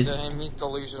authorities? Listen to him. He's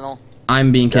delusional.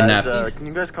 I'm being kidnapped. Guys, can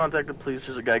you guys contact the police?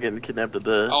 There's a guy getting kidnapped at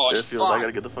the airfield. I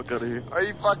gotta get the fuck out of here. Are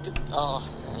you fucking... Oh,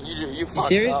 you fucked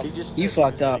serious? up. You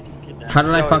fucked up. How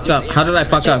did I fuck up? How did I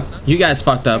fuck up? You guys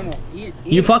fucked up.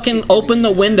 You fucking opened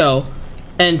the window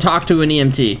and talked to an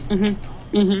EMT.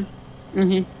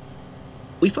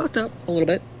 We fucked up a little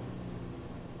bit.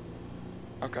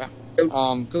 Okay.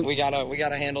 We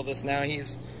gotta handle this now.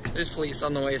 There's police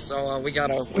on the way, so we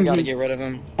gotta get rid of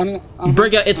him.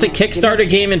 Briga, it's a Kickstarter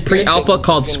game in pre-alpha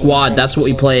called Squad. That's what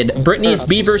we played. Brittany's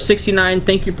Beaver 69.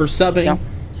 Thank you for subbing.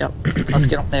 Yep. Let's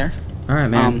get up there. All right,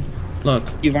 man. Look.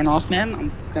 You run off,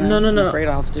 man. I'm No. afraid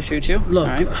I'll have to shoot you. Look,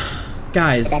 all right?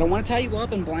 guys. Like, I don't want to tie you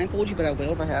up and blindfold you, but I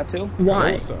will if I have to.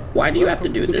 Why? Why do you have to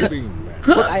do this?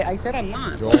 Look, I said I'm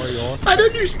not. I don't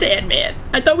understand, man.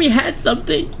 I thought we had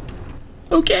something.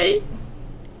 Okay.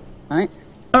 All right.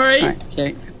 All right.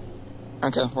 Okay.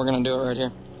 Okay, we're gonna do it right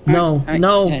here. No.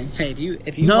 No. Hey,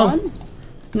 if you no. run,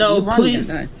 no, you run,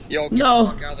 please. Yo, get the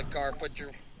fuck out of the car.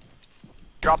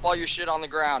 Drop all your shit on the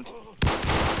ground.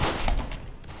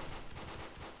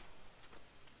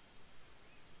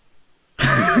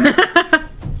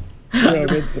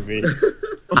 To me.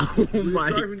 Oh my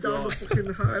driving down the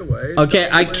fucking highway. Okay,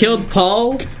 I killed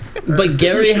Paul, but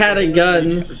Gary had a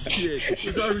gun. Shit,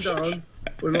 you're driving down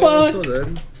when all of a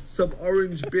sudden some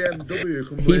orange BMW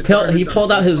comes. He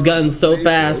pulled out his gun so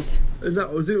fast. And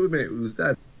that was it, mate. It was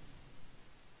dead.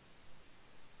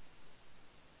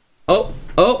 Oh!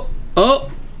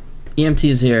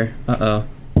 EMT's here. Uh-oh.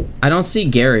 I don't see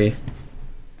Gary.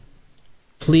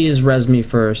 Please res me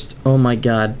first. Oh my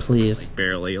god, please. Like,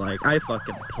 barely. Like, I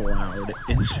fucking plowed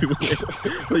into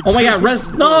it. Like, oh my god,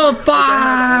 res. No,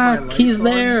 fuck! He's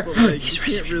there. But, like, you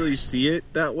can't really see it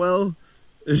that well.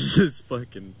 It's just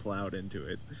fucking plowed into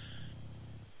it.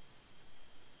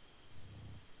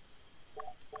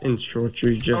 In short,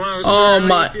 you're just.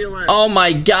 Oh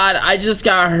my god, I just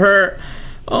got hurt.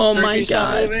 Oh my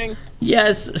god.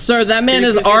 Yes, sir, that man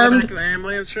is armed. Can you the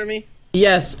ambulance for me?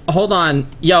 Yes, hold on.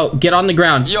 Yo, get on the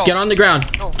ground. Get on the ground.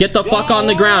 Get the fuck on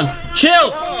the ground.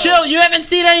 Chill! Chill! You haven't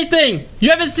seen anything!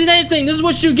 You haven't seen anything! This is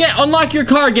what you get. Unlock your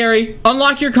car, Gary.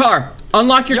 Unlock your car.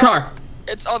 Unlock your car.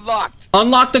 It's unlocked.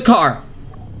 Unlock the car.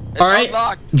 Alright?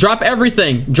 Unlocked. Drop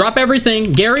everything. Drop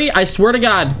everything. Gary, I swear to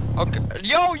God. Okay.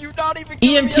 Yo, you're not even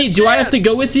EMT, do I have to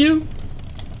go with you?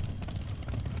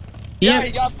 Yeah,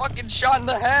 he got fucking shot in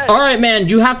the head. Alright, man,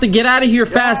 you have to get out of here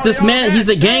fast. This man, he's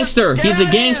a gangster. He's a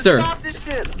gangster. Stop this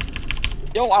shit.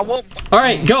 Yo, I won't.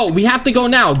 Alright, go. We have to go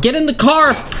now. Get in the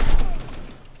car.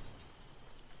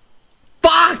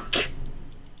 Fuck!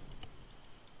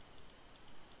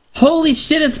 Holy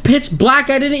shit, it's pitch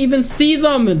black. I didn't even see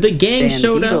them. The gang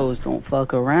showed up. Don't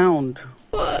fuck around.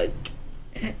 Fuck.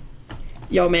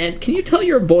 Yo, man, can you tell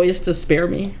your boys to spare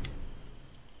me?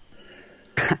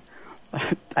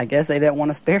 I guess they didn't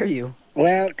want to spare you.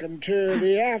 Welcome to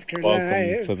the afterlife.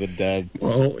 Welcome to the dead.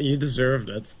 Well, you deserved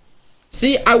it.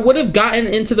 See, I would have gotten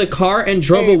into the car and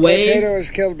drove away. Potato was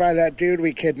killed by that dude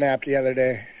we kidnapped the other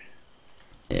day.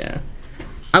 Yeah.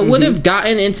 I would have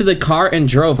gotten into the car and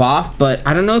drove off, but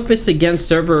I don't know if it's against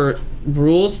server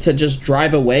rules to just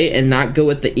drive away and not go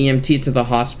with the EMT to the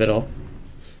hospital.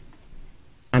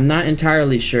 I'm not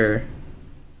entirely sure.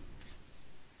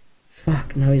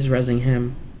 Fuck, now he's rezzing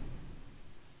him.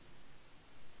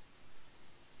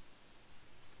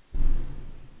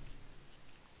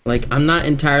 Like, I'm not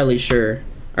entirely sure.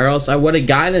 Or else I would have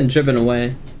gotten and driven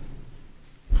away.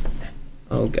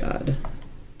 Oh god.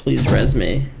 Please res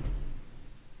me.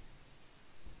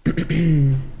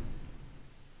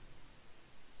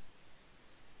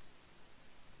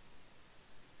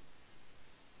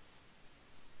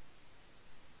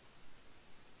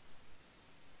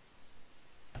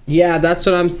 Yeah, that's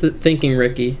what I'm thinking,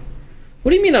 Ricky.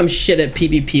 What do you mean I'm shit at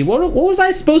PvP? What was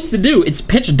I supposed to do? It's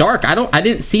pitch dark. I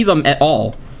didn't see them at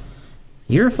all.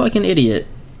 You're a fucking idiot.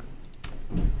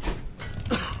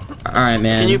 Alright,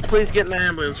 man. Can you please get in the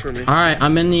ambulance for me? Alright,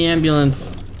 I'm in the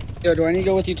ambulance. Yo, do I need to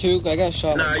go with you too? I got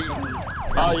shot. No,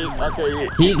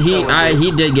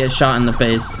 he did get shot in the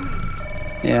face.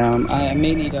 Yeah, I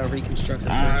may need a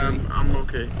reconstructive surgery. I'm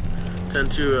okay. 10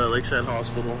 to Lakeside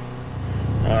Hospital.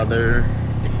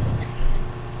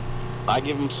 I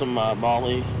give him some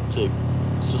Molly to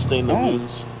sustain the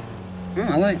wounds. Oh,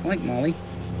 I like Molly.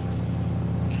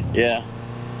 Yeah.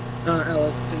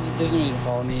 Alice, there's no need to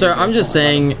follow me. Sir, I'm just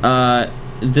saying,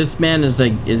 this man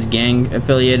is gang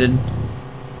affiliated.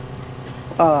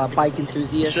 Bike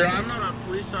enthusiast. Sir, I'm not a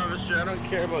police officer. I don't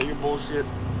care about your bullshit.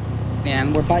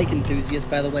 Man, we're bike enthusiasts,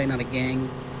 by the way, not a gang.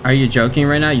 Are you joking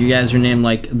right now? You guys are named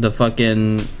like the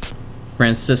fucking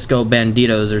Francisco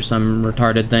Banditos or some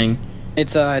retarded thing.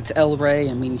 It's El Rey.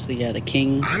 It means the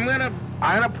king. I'm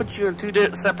gonna put you in two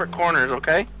separate corners,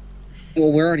 okay?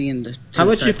 Well, we're already in the. How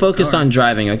about you focus on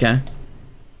driving, okay?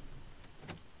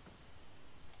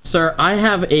 Sir, I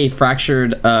have a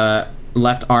fractured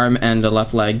left arm and a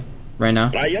left leg right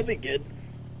now. You'll be good.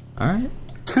 Alright.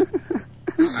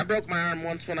 I broke my arm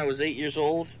once when I was 8 years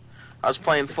old. I was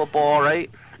playing football, right?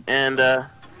 And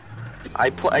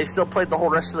I still played the whole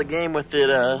rest of the game with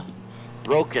it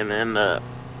broken, and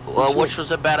well, which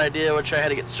was a bad idea, which I had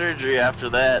to get surgery after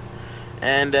that.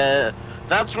 And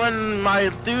that's when my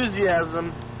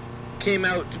enthusiasm came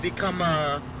out to become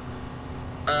a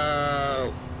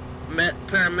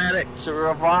paramedic to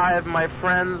revive my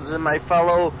friends and my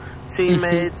fellow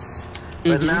teammates.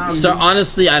 But now, so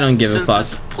honestly, I don't give a fuck.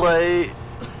 Play.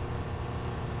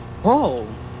 Whoa.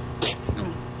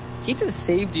 He just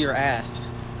saved your ass.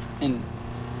 And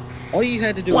all you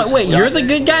had to do was... Wait, you're the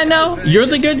good guy now? You're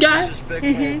the good guy?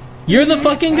 You're the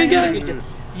fucking good guy?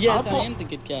 Yes, I am the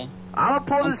good guy. I'm gonna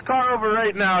pull this car over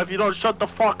right now if you don't shut the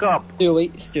fuck up.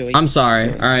 Stewie. I'm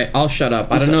sorry. All right, I'll shut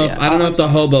up. I don't know if the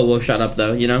hobo will shut up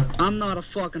though. You know. I'm not a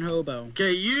fucking hobo.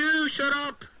 Okay, you shut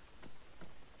up.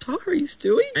 Sorry,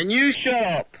 Stewie. And you shut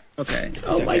up. Okay.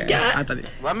 Oh my god.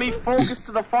 Let me focus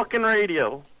to the fucking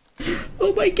radio.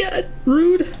 Oh my god.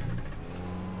 Rude.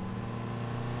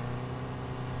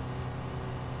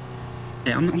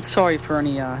 Yeah, I'm sorry for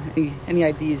any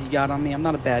ideas you got on me. I'm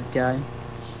not a bad guy.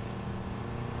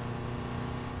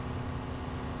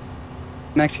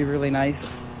 I'm actually really nice.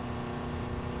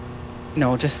 You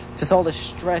know, just all the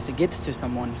stress it gets to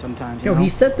someone sometimes. Yo, he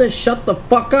said to shut the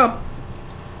fuck up.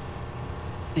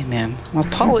 Hey man, I'm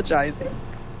apologizing.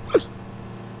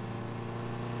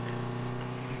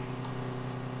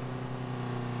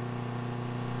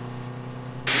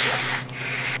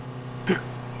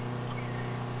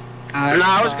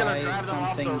 I was gonna drive them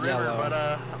off the river, but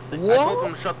I told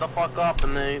them to shut the fuck up,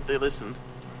 and they listened.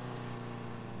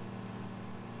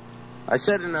 I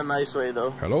said it in a nice way, though.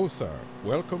 Hello, sir.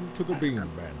 Welcome to the Bean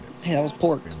Bandits. Hey, that was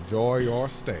pork. Enjoy your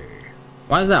stay.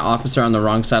 Why is that officer on the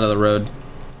wrong side of the road?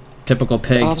 Typical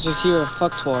pig. The officers here are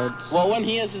fucktards. Well, when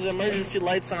he has his emergency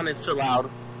lights on, it's so loud.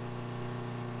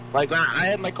 Like, when I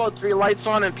had my code 3 lights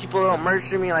on and people don't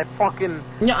merge me and I fucking...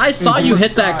 Yeah, I saw you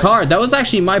hit that car. That was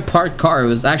actually my parked car. It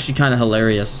was actually kind of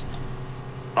hilarious.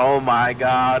 Oh my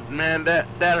god, man, that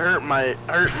hurt my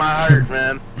heart,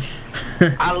 man.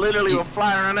 I literally would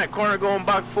fly around that corner going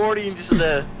buck 40 and just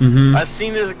I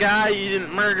seen this guy, he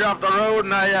didn't merge off the road,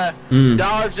 and I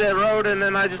dodged that road, and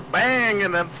then I just bang,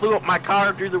 and then flew up my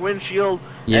car through the windshield,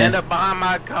 and ended up behind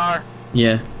my car.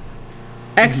 Yeah.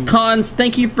 X-Cons,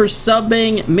 thank you for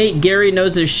subbing. Mate Gary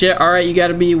knows his shit. Alright, you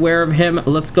gotta be aware of him.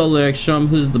 Let's go, Lirik. Show him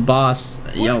who's the boss.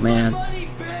 Yo, man.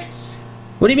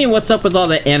 What do you mean, what's up with all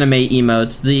the anime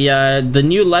emotes? The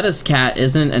new lettuce cat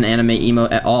isn't an anime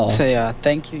emote at all. Say,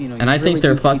 thank you. You know, and I think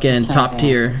they're fucking top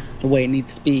tier. The way it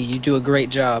needs to be. You do a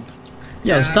great job.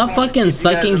 Yo, stop fucking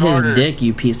sucking his dick,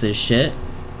 you piece of shit.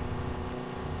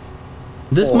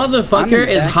 This motherfucker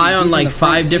is high on like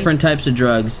 5 different types of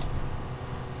drugs.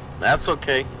 That's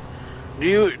okay.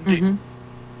 You're the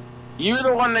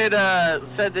one that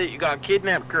said that you got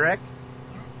kidnapped, correct?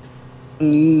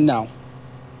 No.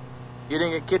 You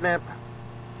didn't get kidnapped?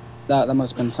 That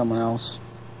must have been someone else.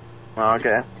 Oh,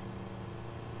 okay.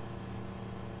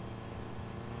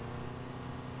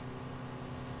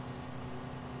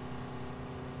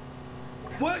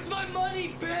 Where's my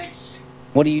money, bitch?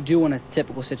 What do you do in a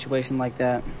typical situation like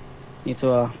that? You have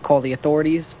to call the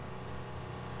authorities?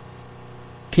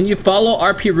 Can you follow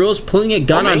RP rules? Pulling a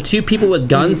gun on 2 people with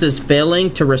guns is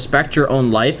failing to respect your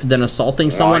own life, then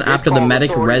assaulting someone after the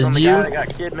medic rezzed you? I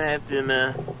got kidnapped, and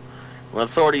well,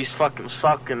 authorities fucking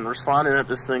suck and responding at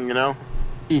this thing, you know?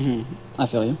 I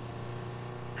feel you.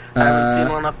 I haven't seen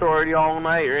one authority all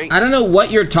night, right? I don't know what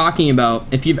you're talking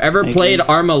about. If you've ever played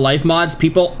Arma life mods,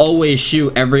 people always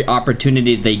shoot every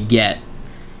opportunity they get.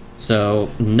 So,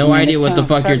 no idea what the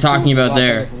fuck you're talking about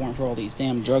there.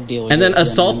 And then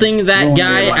assaulting that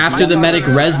guy after the medic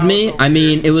rezzed me, I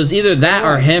mean, it was either that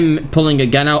or him pulling a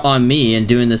gun out on me and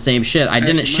doing the same shit. I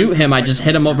didn't shoot him, I just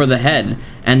hit him over the head.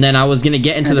 And then I was gonna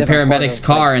get into the paramedic's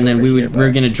car and then we were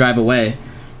gonna drive away.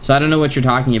 So I don't know what you're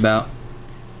talking about.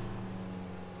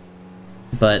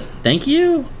 But, thank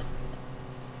you?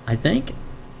 I think?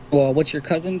 Well, what's your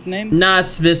cousin's name? Nah,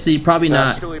 Svissy, probably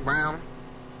not. Stewie Brown.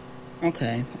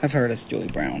 Okay, I've heard of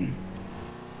Stewie Brown.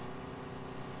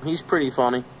 He's pretty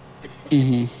funny.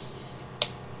 You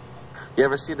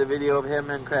ever see the video of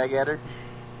him and Craig Etter?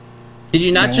 Did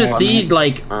you not just see,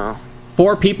 like,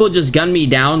 4 people just gun me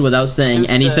down without saying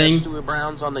anything? Stewie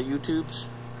Brown's on the YouTubes.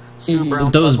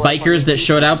 Those bikers that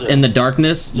showed up in the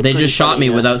darkness, they just shot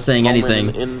me without saying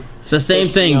anything. It's the same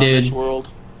thing, dude.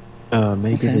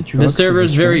 Maybe the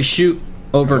server's very shoot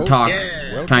over talk,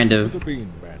 kind of.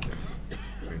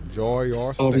 Enjoy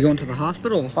your stay. Oh, are we going to the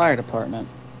hospital or the fire department?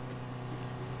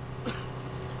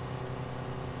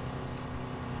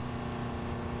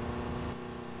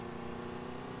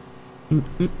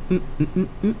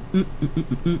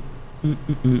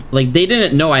 Like, they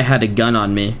didn't know I had a gun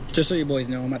on me. Just so you boys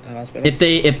know, I'm at the hospital. If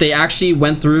they actually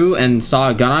went through and saw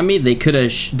a gun on me, they could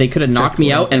have knocked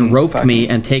me out and roped me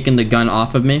and taken the gun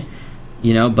off of me,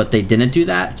 you know. But they didn't do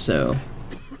that, so.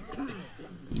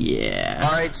 Yeah.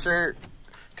 All right, sir.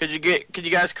 Could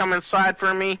you guys come inside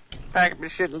for me? Pack up your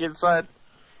shit and get inside.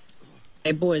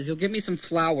 Hey boys, you'll give me some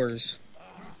flowers.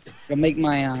 It'll make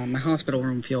my my hospital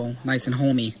room feel nice and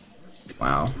homey.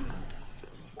 Wow.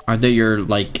 Are they your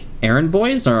like errand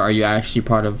boys, or are you actually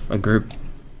part of a group?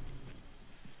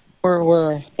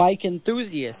 We're bike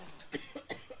enthusiasts.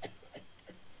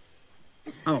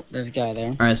 Oh, there's a guy there.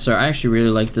 All right, sir. I actually really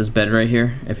like this bed right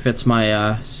here. It fits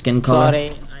my skin color.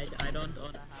 Sorry, I don't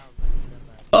own a house.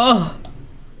 Oh,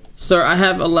 sir, I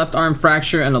have a left arm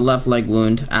fracture and a left leg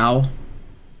wound. Ow.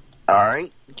 All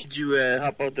right. Could you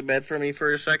hop out the bed for me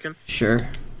for a second? Sure.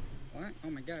 What? Oh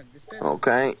my God, this bed.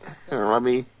 Okay. Here, let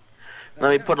me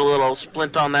put a little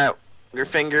splint on your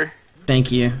finger.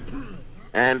 Thank you.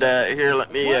 And here,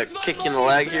 let me kick you in the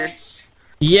leg here.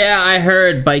 Yeah, I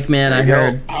heard, Bike Man. I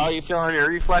heard. How are you feeling your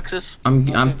reflexes?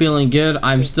 I'm feeling good.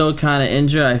 I'm still kind of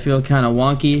injured. I feel kind of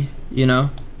wonky. You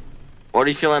know. What are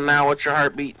you feeling now? What's your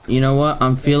heartbeat? You know what?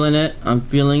 I'm feeling it. I'm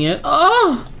feeling it.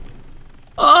 Oh.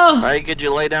 Oh. All right, could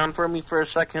you lay down for me for a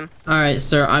second? All right,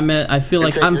 sir. I feel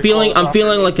like I'm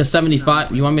feeling like a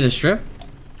 75. You want me to strip?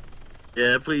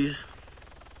 Yeah, please.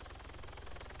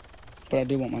 But I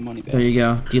do want my money back. There you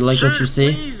go. Do you like what you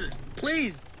see?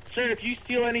 Please, sir, if you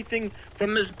steal anything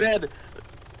from this bed,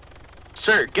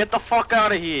 sir, get the fuck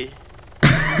out of here.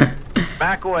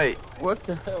 Back away. What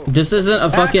the hell? This isn't a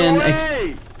fucking.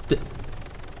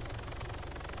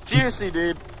 Seriously,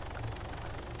 dude.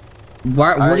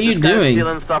 What are you doing?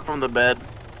 Stealing stuff from the bed.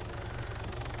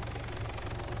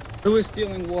 Who is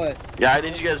stealing what? Yeah, I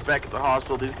need you guys back at the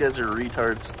hospital. These guys are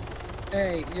retards.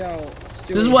 Hey, yo. Stewie,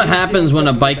 This is what happens when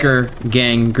a biker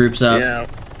gang groups up. Yeah.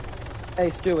 Hey,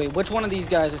 Stewie, which one of these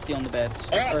guys is stealing the beds?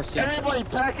 Everybody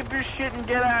pack up your shit and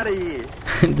get out of here.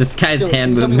 This guy's Stewie,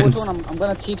 hand tell me movements. which one I'm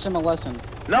gonna teach him a lesson.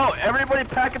 No, everybody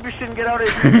pack up your shit and get out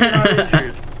of here. You're not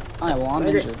injured. Alright, well, I'm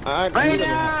injured. Right now! I need a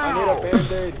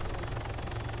band-aid.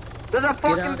 There's a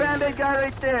fucking band-aid guy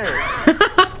right there.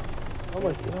 How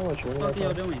much? What the fuck are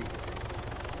y'all doing?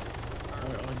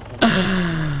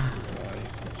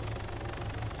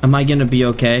 Am I gonna be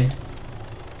okay?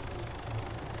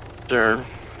 Sure.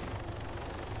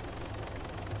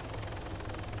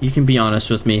 You can be honest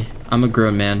with me. I'm a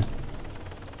grown man.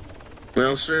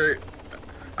 Well, sir,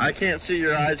 I can't see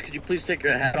your eyes. Could you please take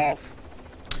your hat off?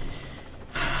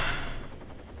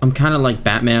 I'm kind of like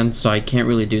Batman, so I can't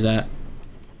really do that.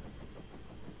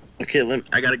 Okay,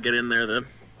 I gotta get in there then.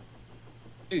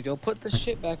 Dude, you'll put the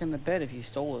shit back in the bed if you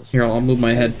stole it. Here, I'll move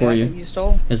my head for you. You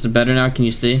stole? Is it better now? Can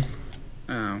you see?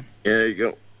 Oh. Yeah, there you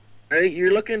go. Hey,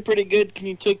 you're looking pretty good. Can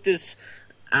you take this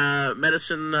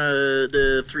medicine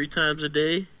 3 times a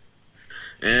day?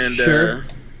 And Sure.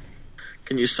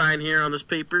 can you sign here on this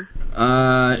paper?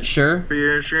 Sure. For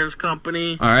your insurance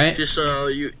company. All right. Just so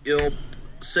it'll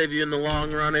save you in the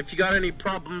long run. If you got any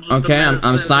problems with Okay, the medicine,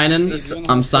 I'm signing.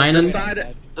 I'm signing.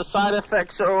 The side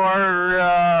effects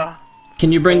are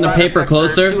Can you bring the paper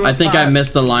closer? I think I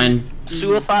missed the line.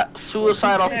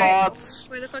 suicidal thoughts.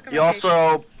 Where the fuck am You I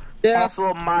also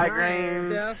possible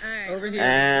migraines Over here.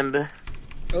 and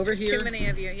Over here. Too many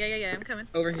of you. Yeah, I'm coming.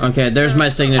 Over here. Okay, there's my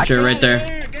signature right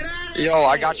there. Yo,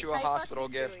 I got you a hospital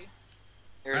gift.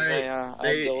 Here's a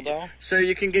dildo. So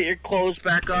you can get your clothes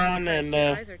back on and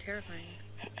Eyes are terrifying.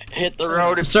 hit the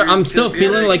road. If Sir, you I'm still feel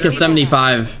feeling good. like a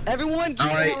 75. Everyone, get All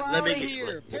right, out of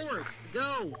here. Forrest,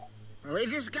 go.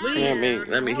 Leave this guy.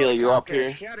 Let me heal you up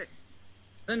here.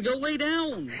 Then go lay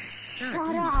down.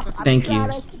 Shut up. Thank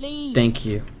you. Thank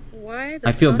you. Why the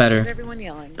I feel fuck better. is everyone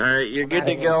yelling? All right, you're good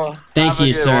to go. Thank Have a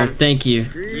you, good sir. one. Thank you.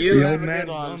 You have a good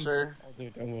one, sir.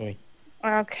 Okay.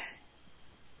 Okay.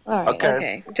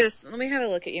 Okay. Just let me have a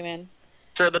look at you, man.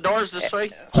 Sir, the door's this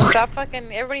way. Stop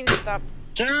fucking. Everybody needs to stop.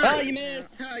 Sir, Oh, you missed.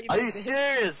 are you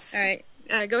serious? All right.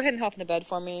 Go ahead and hop in the bed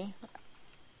for me.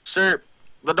 Sir,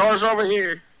 the door's over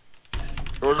here.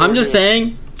 I'm just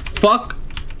saying, fuck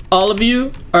all of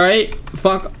you, alright?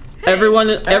 Fuck everyone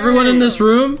in this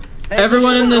room.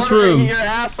 Everyone in this room. Your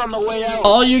ass on the way out.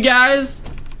 All you guys,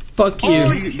 fuck you.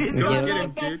 You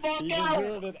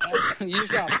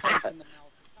got punched in the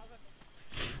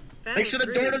mouth. Make sure the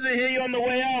door doesn't hit you on the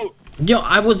way out. Yo,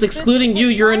 I was excluding you.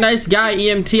 You're a nice guy,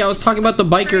 EMT. I was talking about the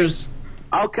bikers.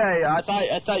 Okay, I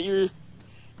thought you were...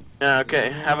 Yeah,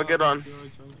 okay. Have a good one.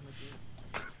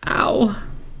 Ow.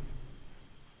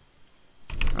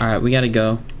 Alright, we gotta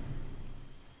go.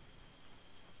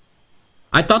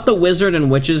 I thought the Wizard and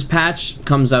Witches patch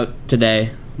comes out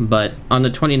today, but on the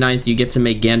 29th you get to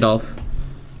make Gandalf.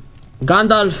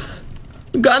 Gandalf!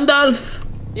 Gandalf!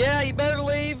 Yeah, you better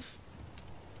leave.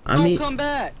 Don't come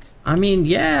back. I mean,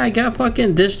 yeah, I got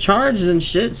fucking discharged and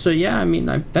shit, so yeah, I mean,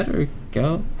 I better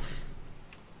go.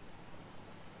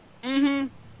 Mm-hmm.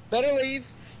 Better leave.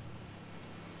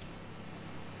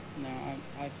 No,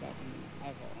 I fought him, but I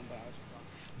was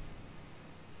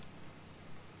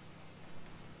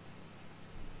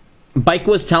wrong. Bike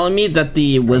was telling me that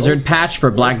the wizard patch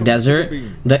for Black Desert,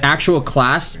 the actual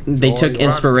class, they took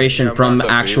inspiration from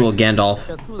actual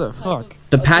Gandalf. Who the fuck?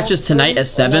 The patch is tonight at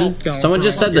 7. Someone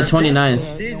just said the 29th.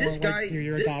 See, this guy.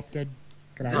 You're adopted.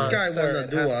 This guy wanna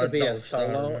do a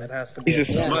solo. It has to be He's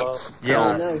a smut.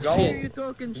 Yeah. Yo, Go. You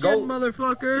talking shit,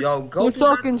 motherfucker? Yo, go. Who's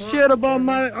talking shit about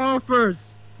my offers?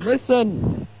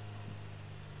 Listen.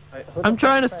 I'm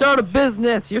trying to start a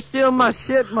business. You're stealing my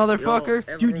shit, motherfucker.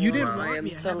 Dude, you didn't want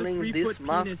me. I selling this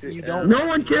mask. No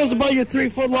one cares about your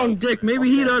 3-foot long dick. Maybe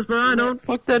he does, but I don't.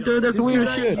 Fuck that dude. That's weird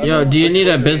shit. Yo, do you need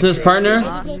a business partner?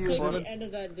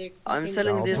 I'm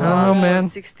selling this I don't know, man. mask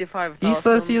for 65,000. He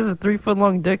says he has a 3-foot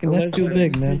long dick, and that's too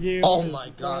big, man. Oh my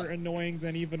god.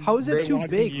 How is it too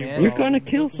big, man? You're gonna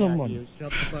kill someone.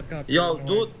 Yo,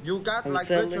 dude, you got like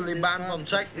literally banned from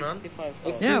sex, man.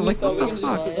 Yeah, like what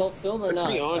the fuck? Let's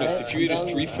be honest, if you had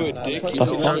a 3-foot dick, you'd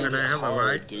You're not gonna have it,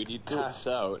 right? dude, you'd pass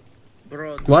out.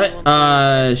 What?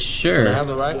 Sure. Have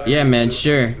it, right? Yeah, man,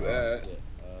 sure.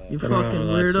 You fucking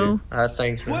weirdo.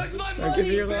 Thanks, man.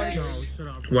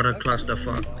 What a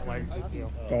clusterfuck.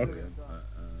 Fuck.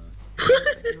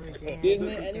 Excuse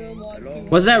me, anyone want to...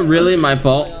 Was that really my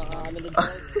fault?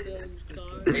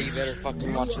 Hey, you better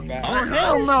fucking watch your back. Oh,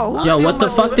 hell no. Yo, what the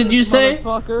fuck did you say?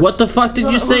 What the fuck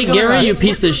did you say, Gary, you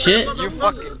piece of shit?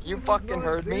 You fucking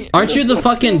heard me. Aren't you the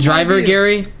fucking driver,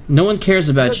 Gary? No one cares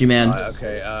about you, man.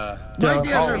 Okay, what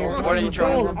are you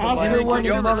trying to What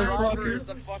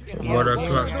a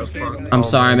clusterfuck. I'm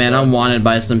sorry, man. I'm wanted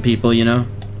by some people, you know?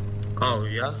 Oh,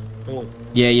 yeah? Cool.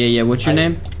 Yeah. What's your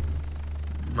name?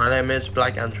 My name is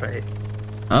Black Andre.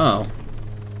 Oh.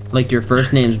 Like your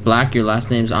first name's Black, your last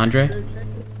name's Andre?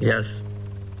 Yes.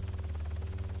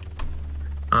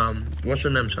 What's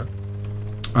your name, sir?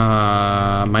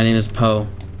 My name is Poe.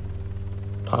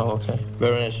 Oh, okay.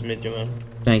 Very nice to meet you, man.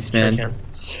 Thanks, man. Shake hand.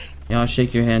 Yeah, I'll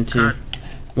shake your hand too.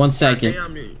 1 second.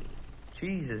 Damn,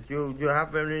 Jesus, you have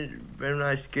very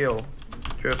nice skill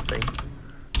drifting.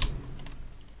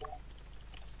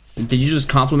 Did you just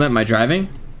compliment my driving?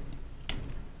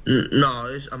 No,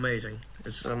 it's amazing.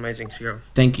 It's an amazing skill.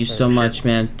 Thank you so much,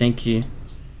 man. Thank you.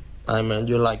 I mean,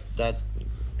 you like that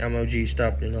MOG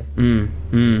stuff, you know?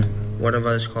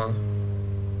 Whatever it's called.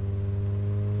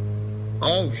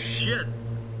 Oh, shit.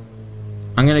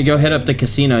 I'm gonna go hit up the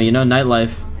casino, you know,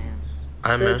 nightlife.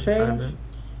 I'm in.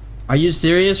 Are you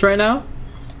serious right now?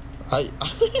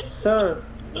 Sir,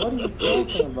 what are you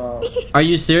talking about? Are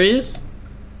you serious?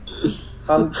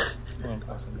 I'm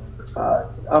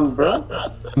bro.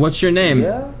 What's your name?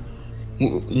 Yeah,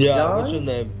 what's your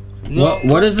name?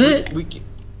 What is it?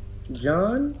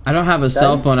 John? I don't have a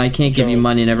cell phone. I can't give you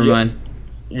money. Never mind.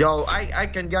 Yo, I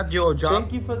can get you a job.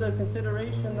 Thank you for the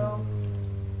consideration, though.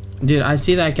 Dude, I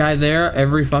see that guy there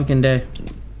every fucking day,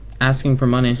 asking for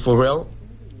money. For real?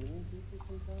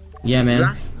 Yeah,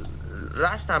 man.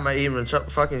 Last time I even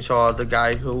fucking saw the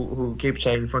guy who keeps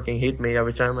saying fucking hit me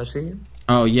every time I see him.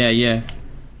 Oh yeah.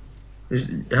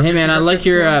 Hey man, I like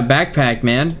your backpack,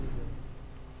 man.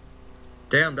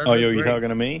 Damn. That's yo, you talking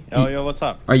to me? Oh, yo, what's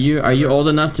up? Are you old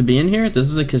enough to be in here? This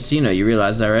is a casino. You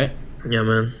realize that, right? Yeah,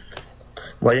 man.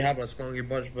 Well, you have a Spunky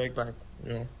Bunch backpack,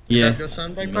 you know. Yeah. Is that your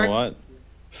son backpack? You know what?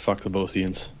 Fuck the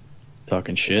Bothians.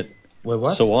 Talking shit. Wait,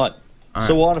 what? So what? All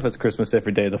So right. what if it's Christmas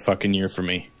every day of the fucking year for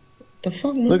me? The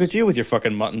fuck, man? Look at you with your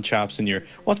fucking mutton chops and your...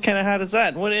 What kind of hat is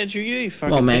that? What age are you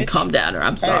fucking Well, man, bitch? calm down, or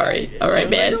I'm sorry. Hey, All right,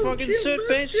 man. Fucking suit,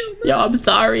 bitch. Yo, I'm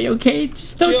sorry. Okay,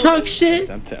 just don't talk shit.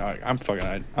 I'm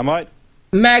fucking... I'm out.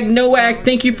 Magnoac,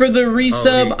 thank you for the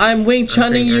resub. I'm Wing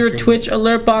Chunning your Twitch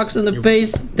alert box in the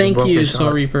face. Thank broke you, his Soul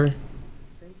heart. Reaper.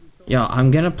 Yo,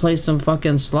 I'm gonna play some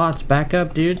fucking slots. Back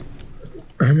up, dude.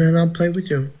 Hey, man, I'll play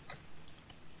with you.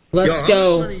 Let's Yo, go.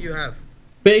 How much money you have?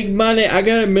 Big money. I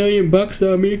got $1 million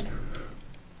on me.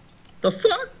 The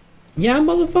fuck? Yeah,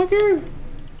 motherfucker.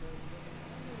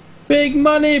 Big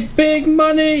money, big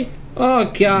money. Oh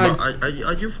god.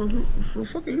 Are you for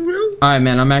fucking real? All right,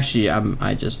 man. I'm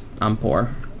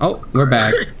poor. Oh, we're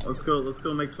back. Let's go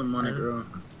make some money, bro.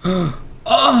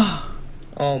 Oh.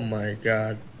 Oh my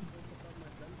god.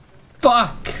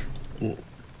 Fuck.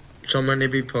 So many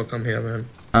people come here, man.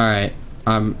 All right.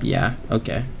 Yeah.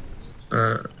 Okay.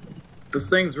 This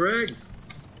thing's rigged.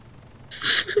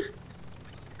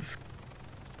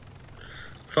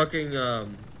 Fucking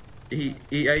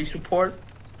EA support.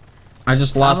 I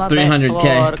just lost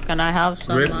 300k. Can I have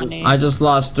some money? I just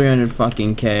lost 300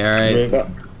 fucking k. All right.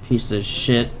 Piece of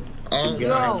shit. Oh, Yo,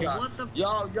 my God. what the?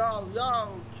 Yo,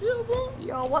 chill, bro.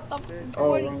 Yo, what the?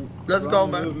 Oh, let's go,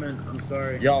 man. Movement. I'm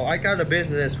sorry. Yo, I got a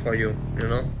business for you. You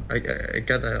know, I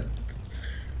got a.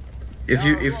 If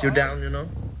you're down, you know.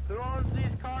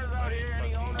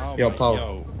 Yo, Paul.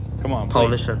 Yo, come on, Paul,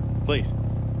 please. listen. Please.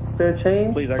 Spare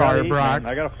change? Please, I Sorry, gotta eat, Brock.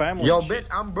 man. I got a family. Yo, and shit. bitch,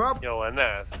 I'm broke. Yo,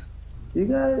 Anas. You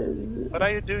guys... What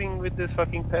are you doing with this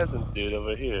fucking peasants dude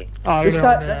over here? Oh, This you know,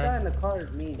 guy, man. that guy in the car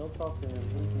is mean. Don't talk to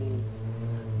him.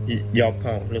 He's mean. Yo,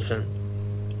 Paul, listen.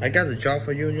 I got a job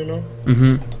for you, you know.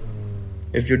 Mm-hmm.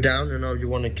 If you're down, you know, you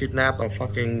want to kidnap a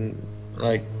fucking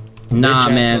like. Nah,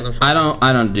 bitch-ass man. motherfucker.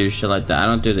 I don't do shit like that. I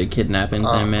don't do the kidnapping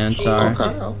thing, man. Sorry.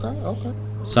 Okay.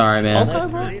 Sorry, man. Okay,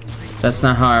 bro. That's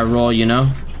not how I roll, you know?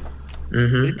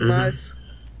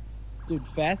 Dude,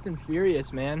 Fast and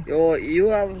Furious, man. Yo, you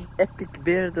have epic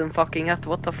beard and fucking hat.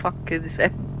 What the fuck is this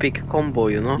epic combo,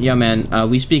 you know? Yeah, man.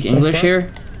 We speak English here?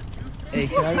 Hey,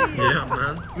 can I... Yeah,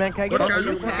 man. Man, can I get What a kind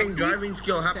free of fucking taxi? driving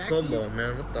skill have combo,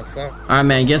 man? What the fuck? Alright,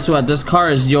 man. Guess what? This car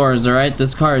is yours, alright?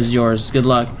 This car is yours. Good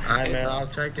luck. Alright, man. I'll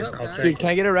take it. Dude, can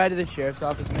I get a ride to the sheriff's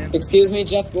office, man? Excuse me,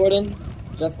 Jeff Gordon.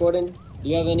 Jeff Gordon, do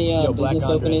you have any Yo, Black business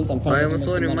Andre. openings? I'm I coming am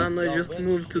sorry, man. I just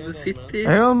moved to the city.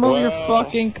 Don't move your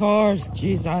fucking cars,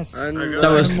 Jesus.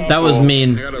 That was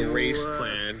mean. I got a race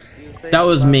plan. That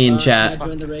was mean, Can I chat.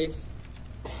 join the race?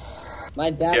 My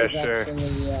dad Yeah, is sure.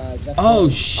 actually Jeff Oh, Gordon.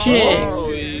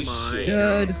 shit.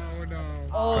 Dude.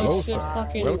 Oh shit,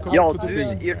 fucking. Welcome Yo, to the dude,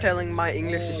 bean you're telling my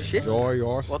English is shit? Enjoy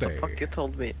your What the stay. fuck you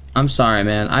told me? I'm sorry,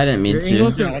 man. I didn't mean Your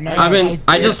English to. is-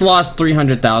 I just lost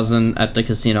 300,000 at the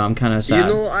casino. I'm kind of You sad.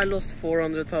 know I lost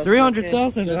 400,000.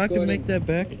 300,000, I can Gordon. make that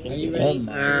back. Are you ready? And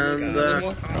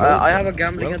I have a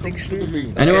gambling Welcome to the addiction.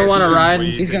 bean. Anyone want to ride?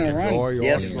 He's gonna run. Enjoy your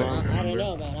Yes, stay. I don't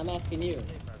know, man. I'm asking you.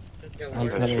 I'm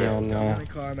putting on.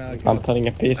 I'm putting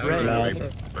a piece of Alright,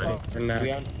 that. We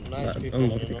are nice people,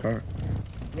 Unlock you the know? car.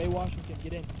 Ray Washington,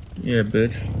 get in. Yeah,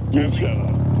 bitch.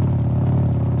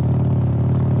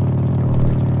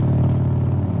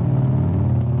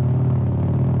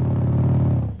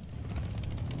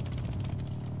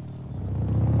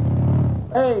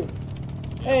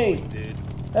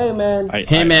 Hey, man.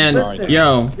 Hey, man.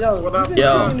 Yo. Yo, you've been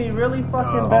Yo. treating me really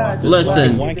fucking bad.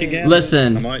 Listen, Wank again?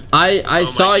 listen. I my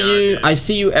saw God, you. dude. I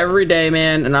see you every day,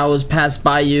 man. And I always pass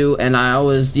by you, and I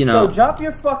always, you Yo, know. drop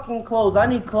your fucking clothes. I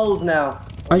need clothes now.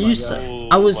 Are you?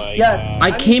 I was. Yes.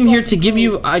 I came here to give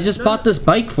you. I just bought this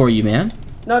bike for you, man.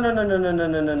 No.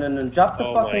 Drop the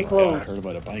Oh my fucking god, I clothes. heard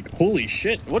about a bike. Holy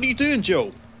shit, what are you doing,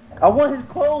 Joe? I want his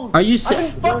clothes. Are you I've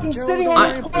se- been fucking sitting on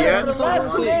his corner for the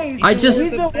last 2 days. I just-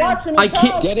 He's been watching me I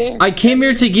talk. came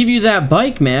here to give you that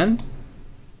bike, man.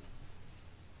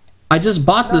 I just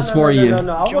bought this for you.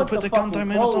 No. I Joe, want put the the gun fucking down,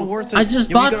 man. It's not clothes. worth it. I just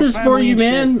You bought got a this for family you, and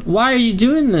man. shit. Why are you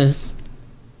doing this?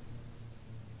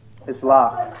 It's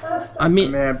locked. I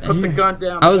mean, Man, put the gun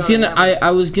down. I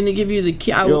was gonna give you the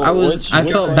key. I Which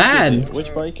felt bike bad. is it?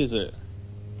 Which bike is it?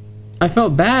 I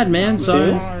felt bad, man.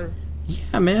 Sorry. Serious?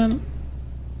 Yeah, man.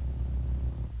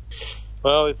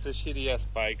 Well, it's a shitty ass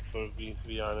bike for me, to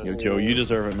be honest. Yo, Joe, you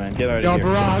deserve it, man. Get out of Yo, here. Get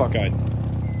the Barack. fuck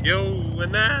out. Yo,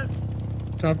 Anas!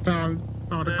 I found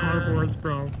a car for us,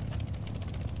 bro.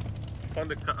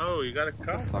 Found a car. Oh, you got a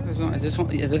car? What is going? Is this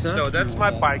one? Is this? No, that's my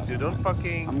bike, dude. Don't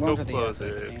fucking I'm go going to the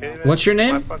closer, exit, okay? What's your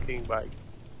name? My fucking bike.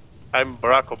 I'm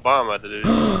Barack Obama, dude.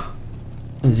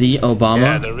 The Obama.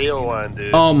 Yeah, the real one,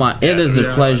 dude. Oh my! It Yeah, is the a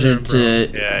real pleasure one. to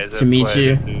Yeah, it's to a meet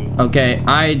you. pleasure Okay,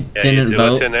 I Yeah, didn't you too. vote.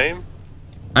 What's your name?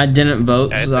 I didn't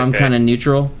vote, Yeah, so it's I'm okay. kind of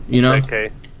neutral. You know. It's okay.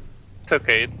 It's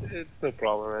okay. It's no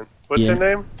problem, man. What's Yeah. your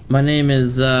name? My name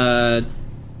is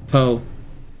Poe.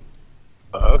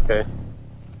 Oh, okay.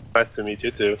 Nice to meet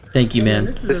you too. Thank you, man.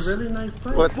 This is a really nice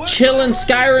bike. What? Chillin'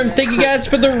 Skyrim. Thank you guys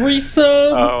for the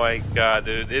resub. Oh my god,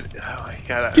 dude. Oh my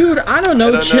god. Dude, I don't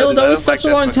know. Chill. dude. That I was don't like such a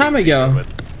that long time fucking ago. thing,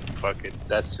 but fuck it.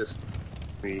 That's just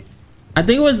me. I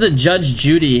think it was the Judge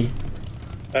Judy.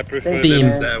 I prefer Theme.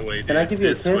 them that way, dude. Can I give you a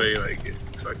this kiss? way, like,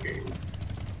 it's fucking...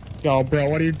 Yo, bro,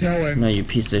 what are you doing? No, you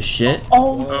piece of shit.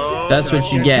 Oh, That's what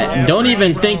you get. Don't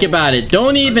even think about it.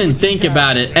 Don't even think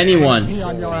about it. Anyone. Pee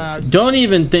on your ass. Don't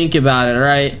even think about it,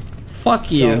 alright?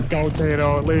 Fuck you. Go,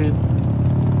 Tato, leave.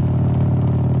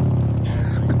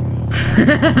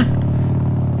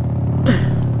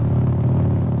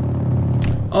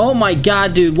 Oh my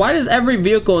god, dude. Why does every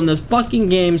vehicle in this fucking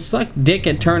game suck dick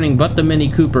at turning but the Mini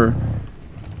Cooper?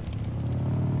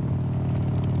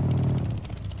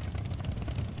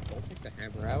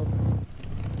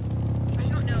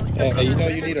 Hey, you know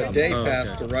you need a day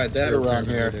pass to ride that around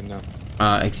here.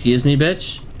 Excuse me,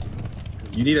 bitch?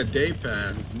 You need a day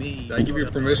pass. Did I give you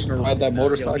permission to ride that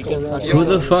motorcycle around? Who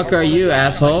the fuck are you,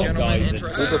 asshole? Who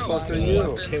the fuck are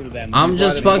you? I'm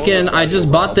just fucking. I just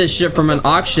bought this shit from an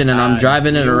auction and I'm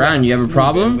driving it around. You have a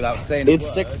problem?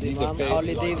 It's 60, man.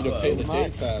 Harley Davidson.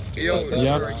 Yo,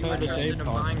 sir, are you interested in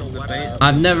buying a weapon?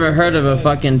 I've never heard of a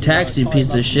fucking taxi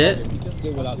piece of shit.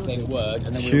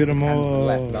 Shoot 'em all.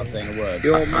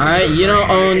 Alright, you don't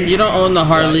own the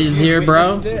Harleys here,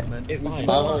 bro.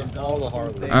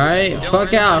 Alright,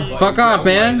 fuck out. Fuck off,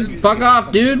 man. Fuck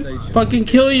off, dude. Fucking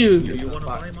kill you.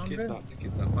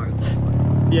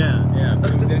 Yeah, but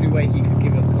it was the only way he could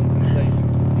give us compensation.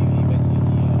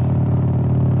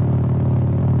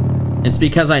 It's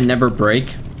because I never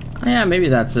break. Oh, yeah, maybe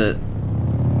that's it.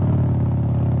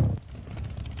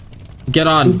 Get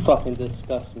on. You fucking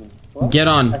disgust me. What? Get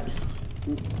on.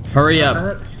 Hurry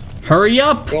up. Hurry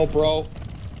up. Go, bro.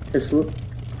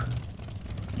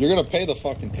 You're gonna pay the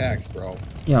fucking tax, bro.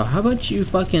 Yo, how about you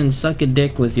fucking suck a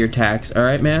dick with your tax,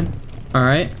 alright, man?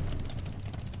 Alright?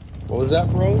 What was that,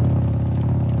 bro?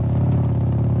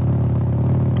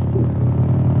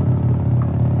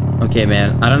 Okay,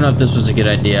 man. I don't know if this was a good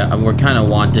idea. We're kind of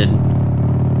wanted.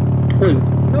 Wait,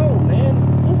 no,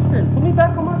 man. Listen, put me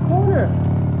back on my corner.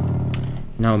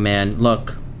 No, man.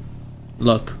 Look.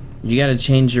 Look. You gotta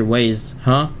change your ways,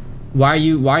 huh? Why are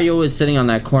you always sitting on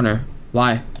that corner?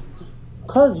 Why?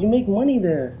 Cause you make money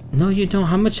there. No, you don't.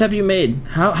 How much have you made?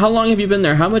 How long have you been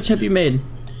there? How much have you made?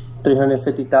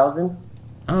 350,000.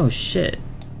 Oh shit.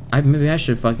 Maybe I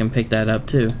should fucking pick that up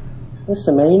too.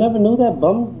 Listen, man, you never knew that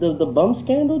the bum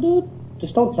scandal, dude?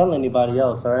 Just don't tell anybody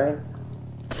else, alright?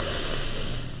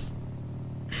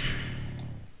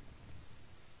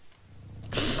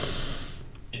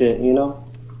 Shit, you know?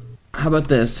 How about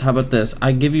this? How about this?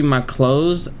 I give you my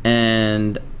clothes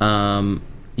and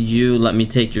you let me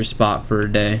take your spot for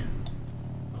a day.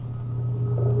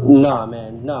 Nah,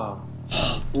 man, no.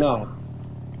 No.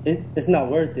 It's not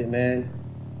worth it, man.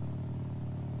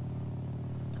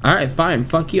 Alright, fine.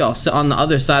 Fuck you. I'll sit on the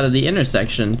other side of the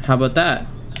intersection. How about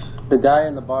that? The guy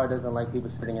in the bar doesn't like people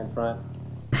sitting in front.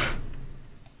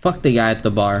 Fuck the guy at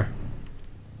the bar.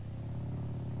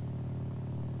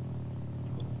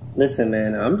 Listen,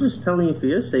 man, I'm just telling you for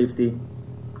your safety.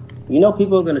 You know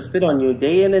people are gonna spit on you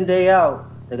day in and day out.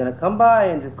 They're gonna come by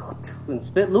and just and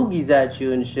spit loogies at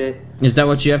you and shit. Is that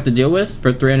what you have to deal with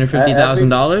for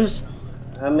 $350,000?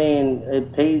 I mean,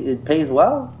 it pays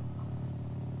well.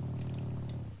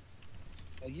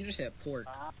 Oh, you just had pork.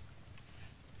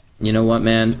 You know what,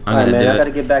 man? I'm Alright, gonna man, do I it.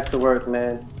 gotta get back to work,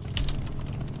 man.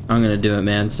 I'm gonna do it,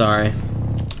 man. Sorry.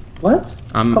 What?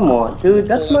 Come on, dude.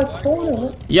 That's my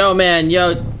corner. Yo, man.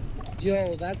 Yo.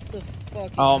 Yo, that's the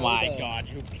fucking. Oh my god,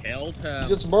 you killed him. You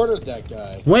just murdered that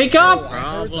guy. Wake up!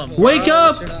 Problem. Wake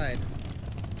up!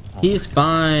 He's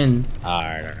fine.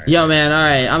 Alright. Yo, man.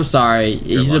 Alright. I'm sorry.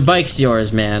 The bike's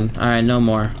yours, man. Alright, no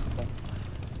more.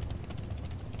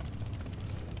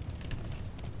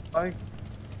 Bye.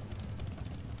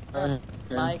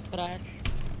 Bike crash.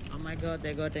 Oh my god,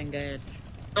 they got engaged.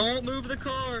 Don't move the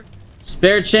car.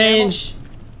 Spare change.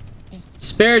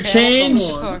 Spare change.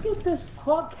 Look at this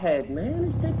fuckhead, man.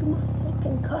 He's taking my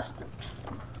fucking customs.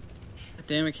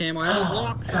 Damn it, Cam. I have a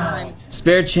block sign.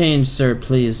 Spare change, sir,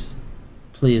 please.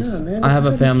 Please. Yeah, man, I have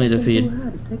a family to fucking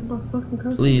feed. He's taking my fucking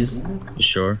customs, Please. man. You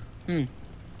sure?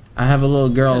 I have a little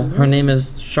girl. Her name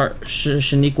is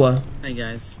Shaniqua. Hey,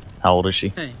 guys. How old is she?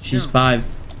 Hey. She's 5.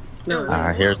 No.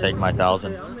 Here, take my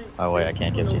 1,000. Oh wait, I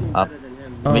can't give it to you. Up.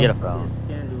 Let me get a phone.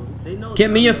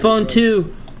 Get me a phone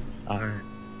too. Alright.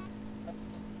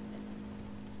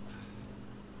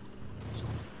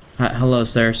 Hello,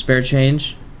 sir. Spare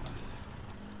change?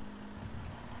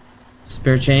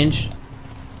 Spare change?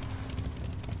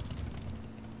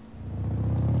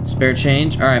 Spare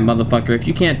change? Alright, motherfucker. If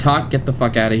you can't talk, get the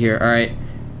fuck out of here. Alright.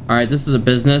 Alright, this is a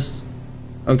business.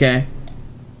 Okay.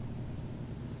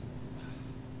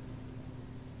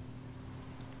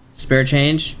 Spare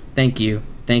change? Thank you.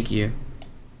 Thank you.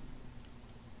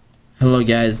 Hello,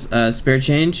 guys. Spare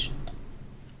change?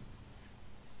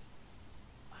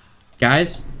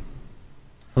 Guys?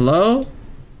 Hello?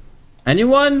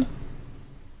 Anyone?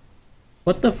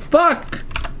 What the fuck?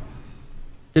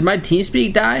 Did my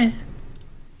TeamSpeak die?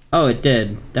 Oh, it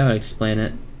did. That would explain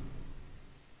it.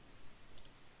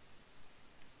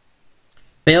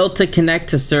 Failed to connect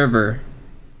to server.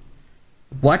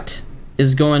 What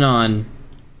is going on?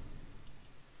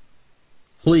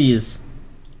 Please.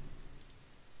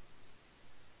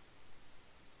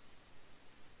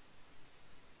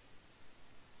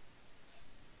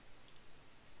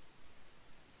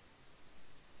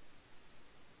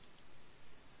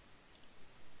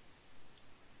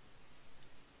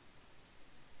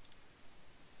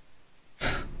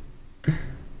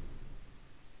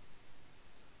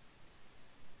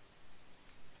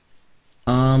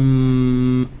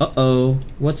 Uh-oh.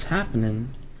 What's happening?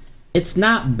 It's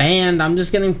not banned. I'm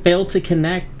just getting failed to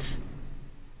connect.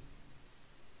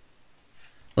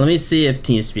 Let me see if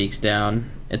TeamSpeak's down.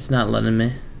 It's not letting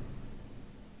me.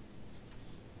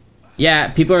 Yeah,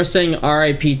 people are saying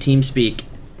RIP TeamSpeak.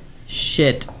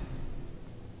 Shit.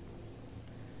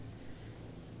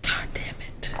 God damn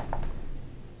it.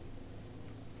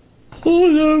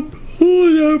 Hold up.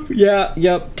 Hold up. Yeah,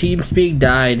 yep. TeamSpeak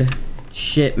died.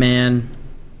 Shit, man.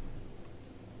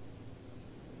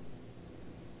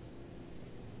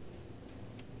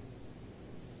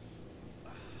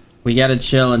 We gotta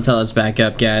chill until it's back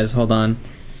up, guys. Hold on.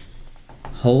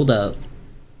 Hold up.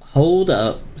 Hold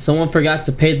up. Someone forgot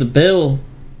to pay the bill.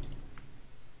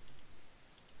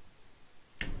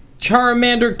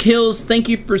 Charmander Kills, thank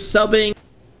you for subbing.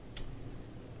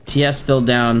 TS still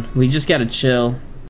down. We just gotta chill.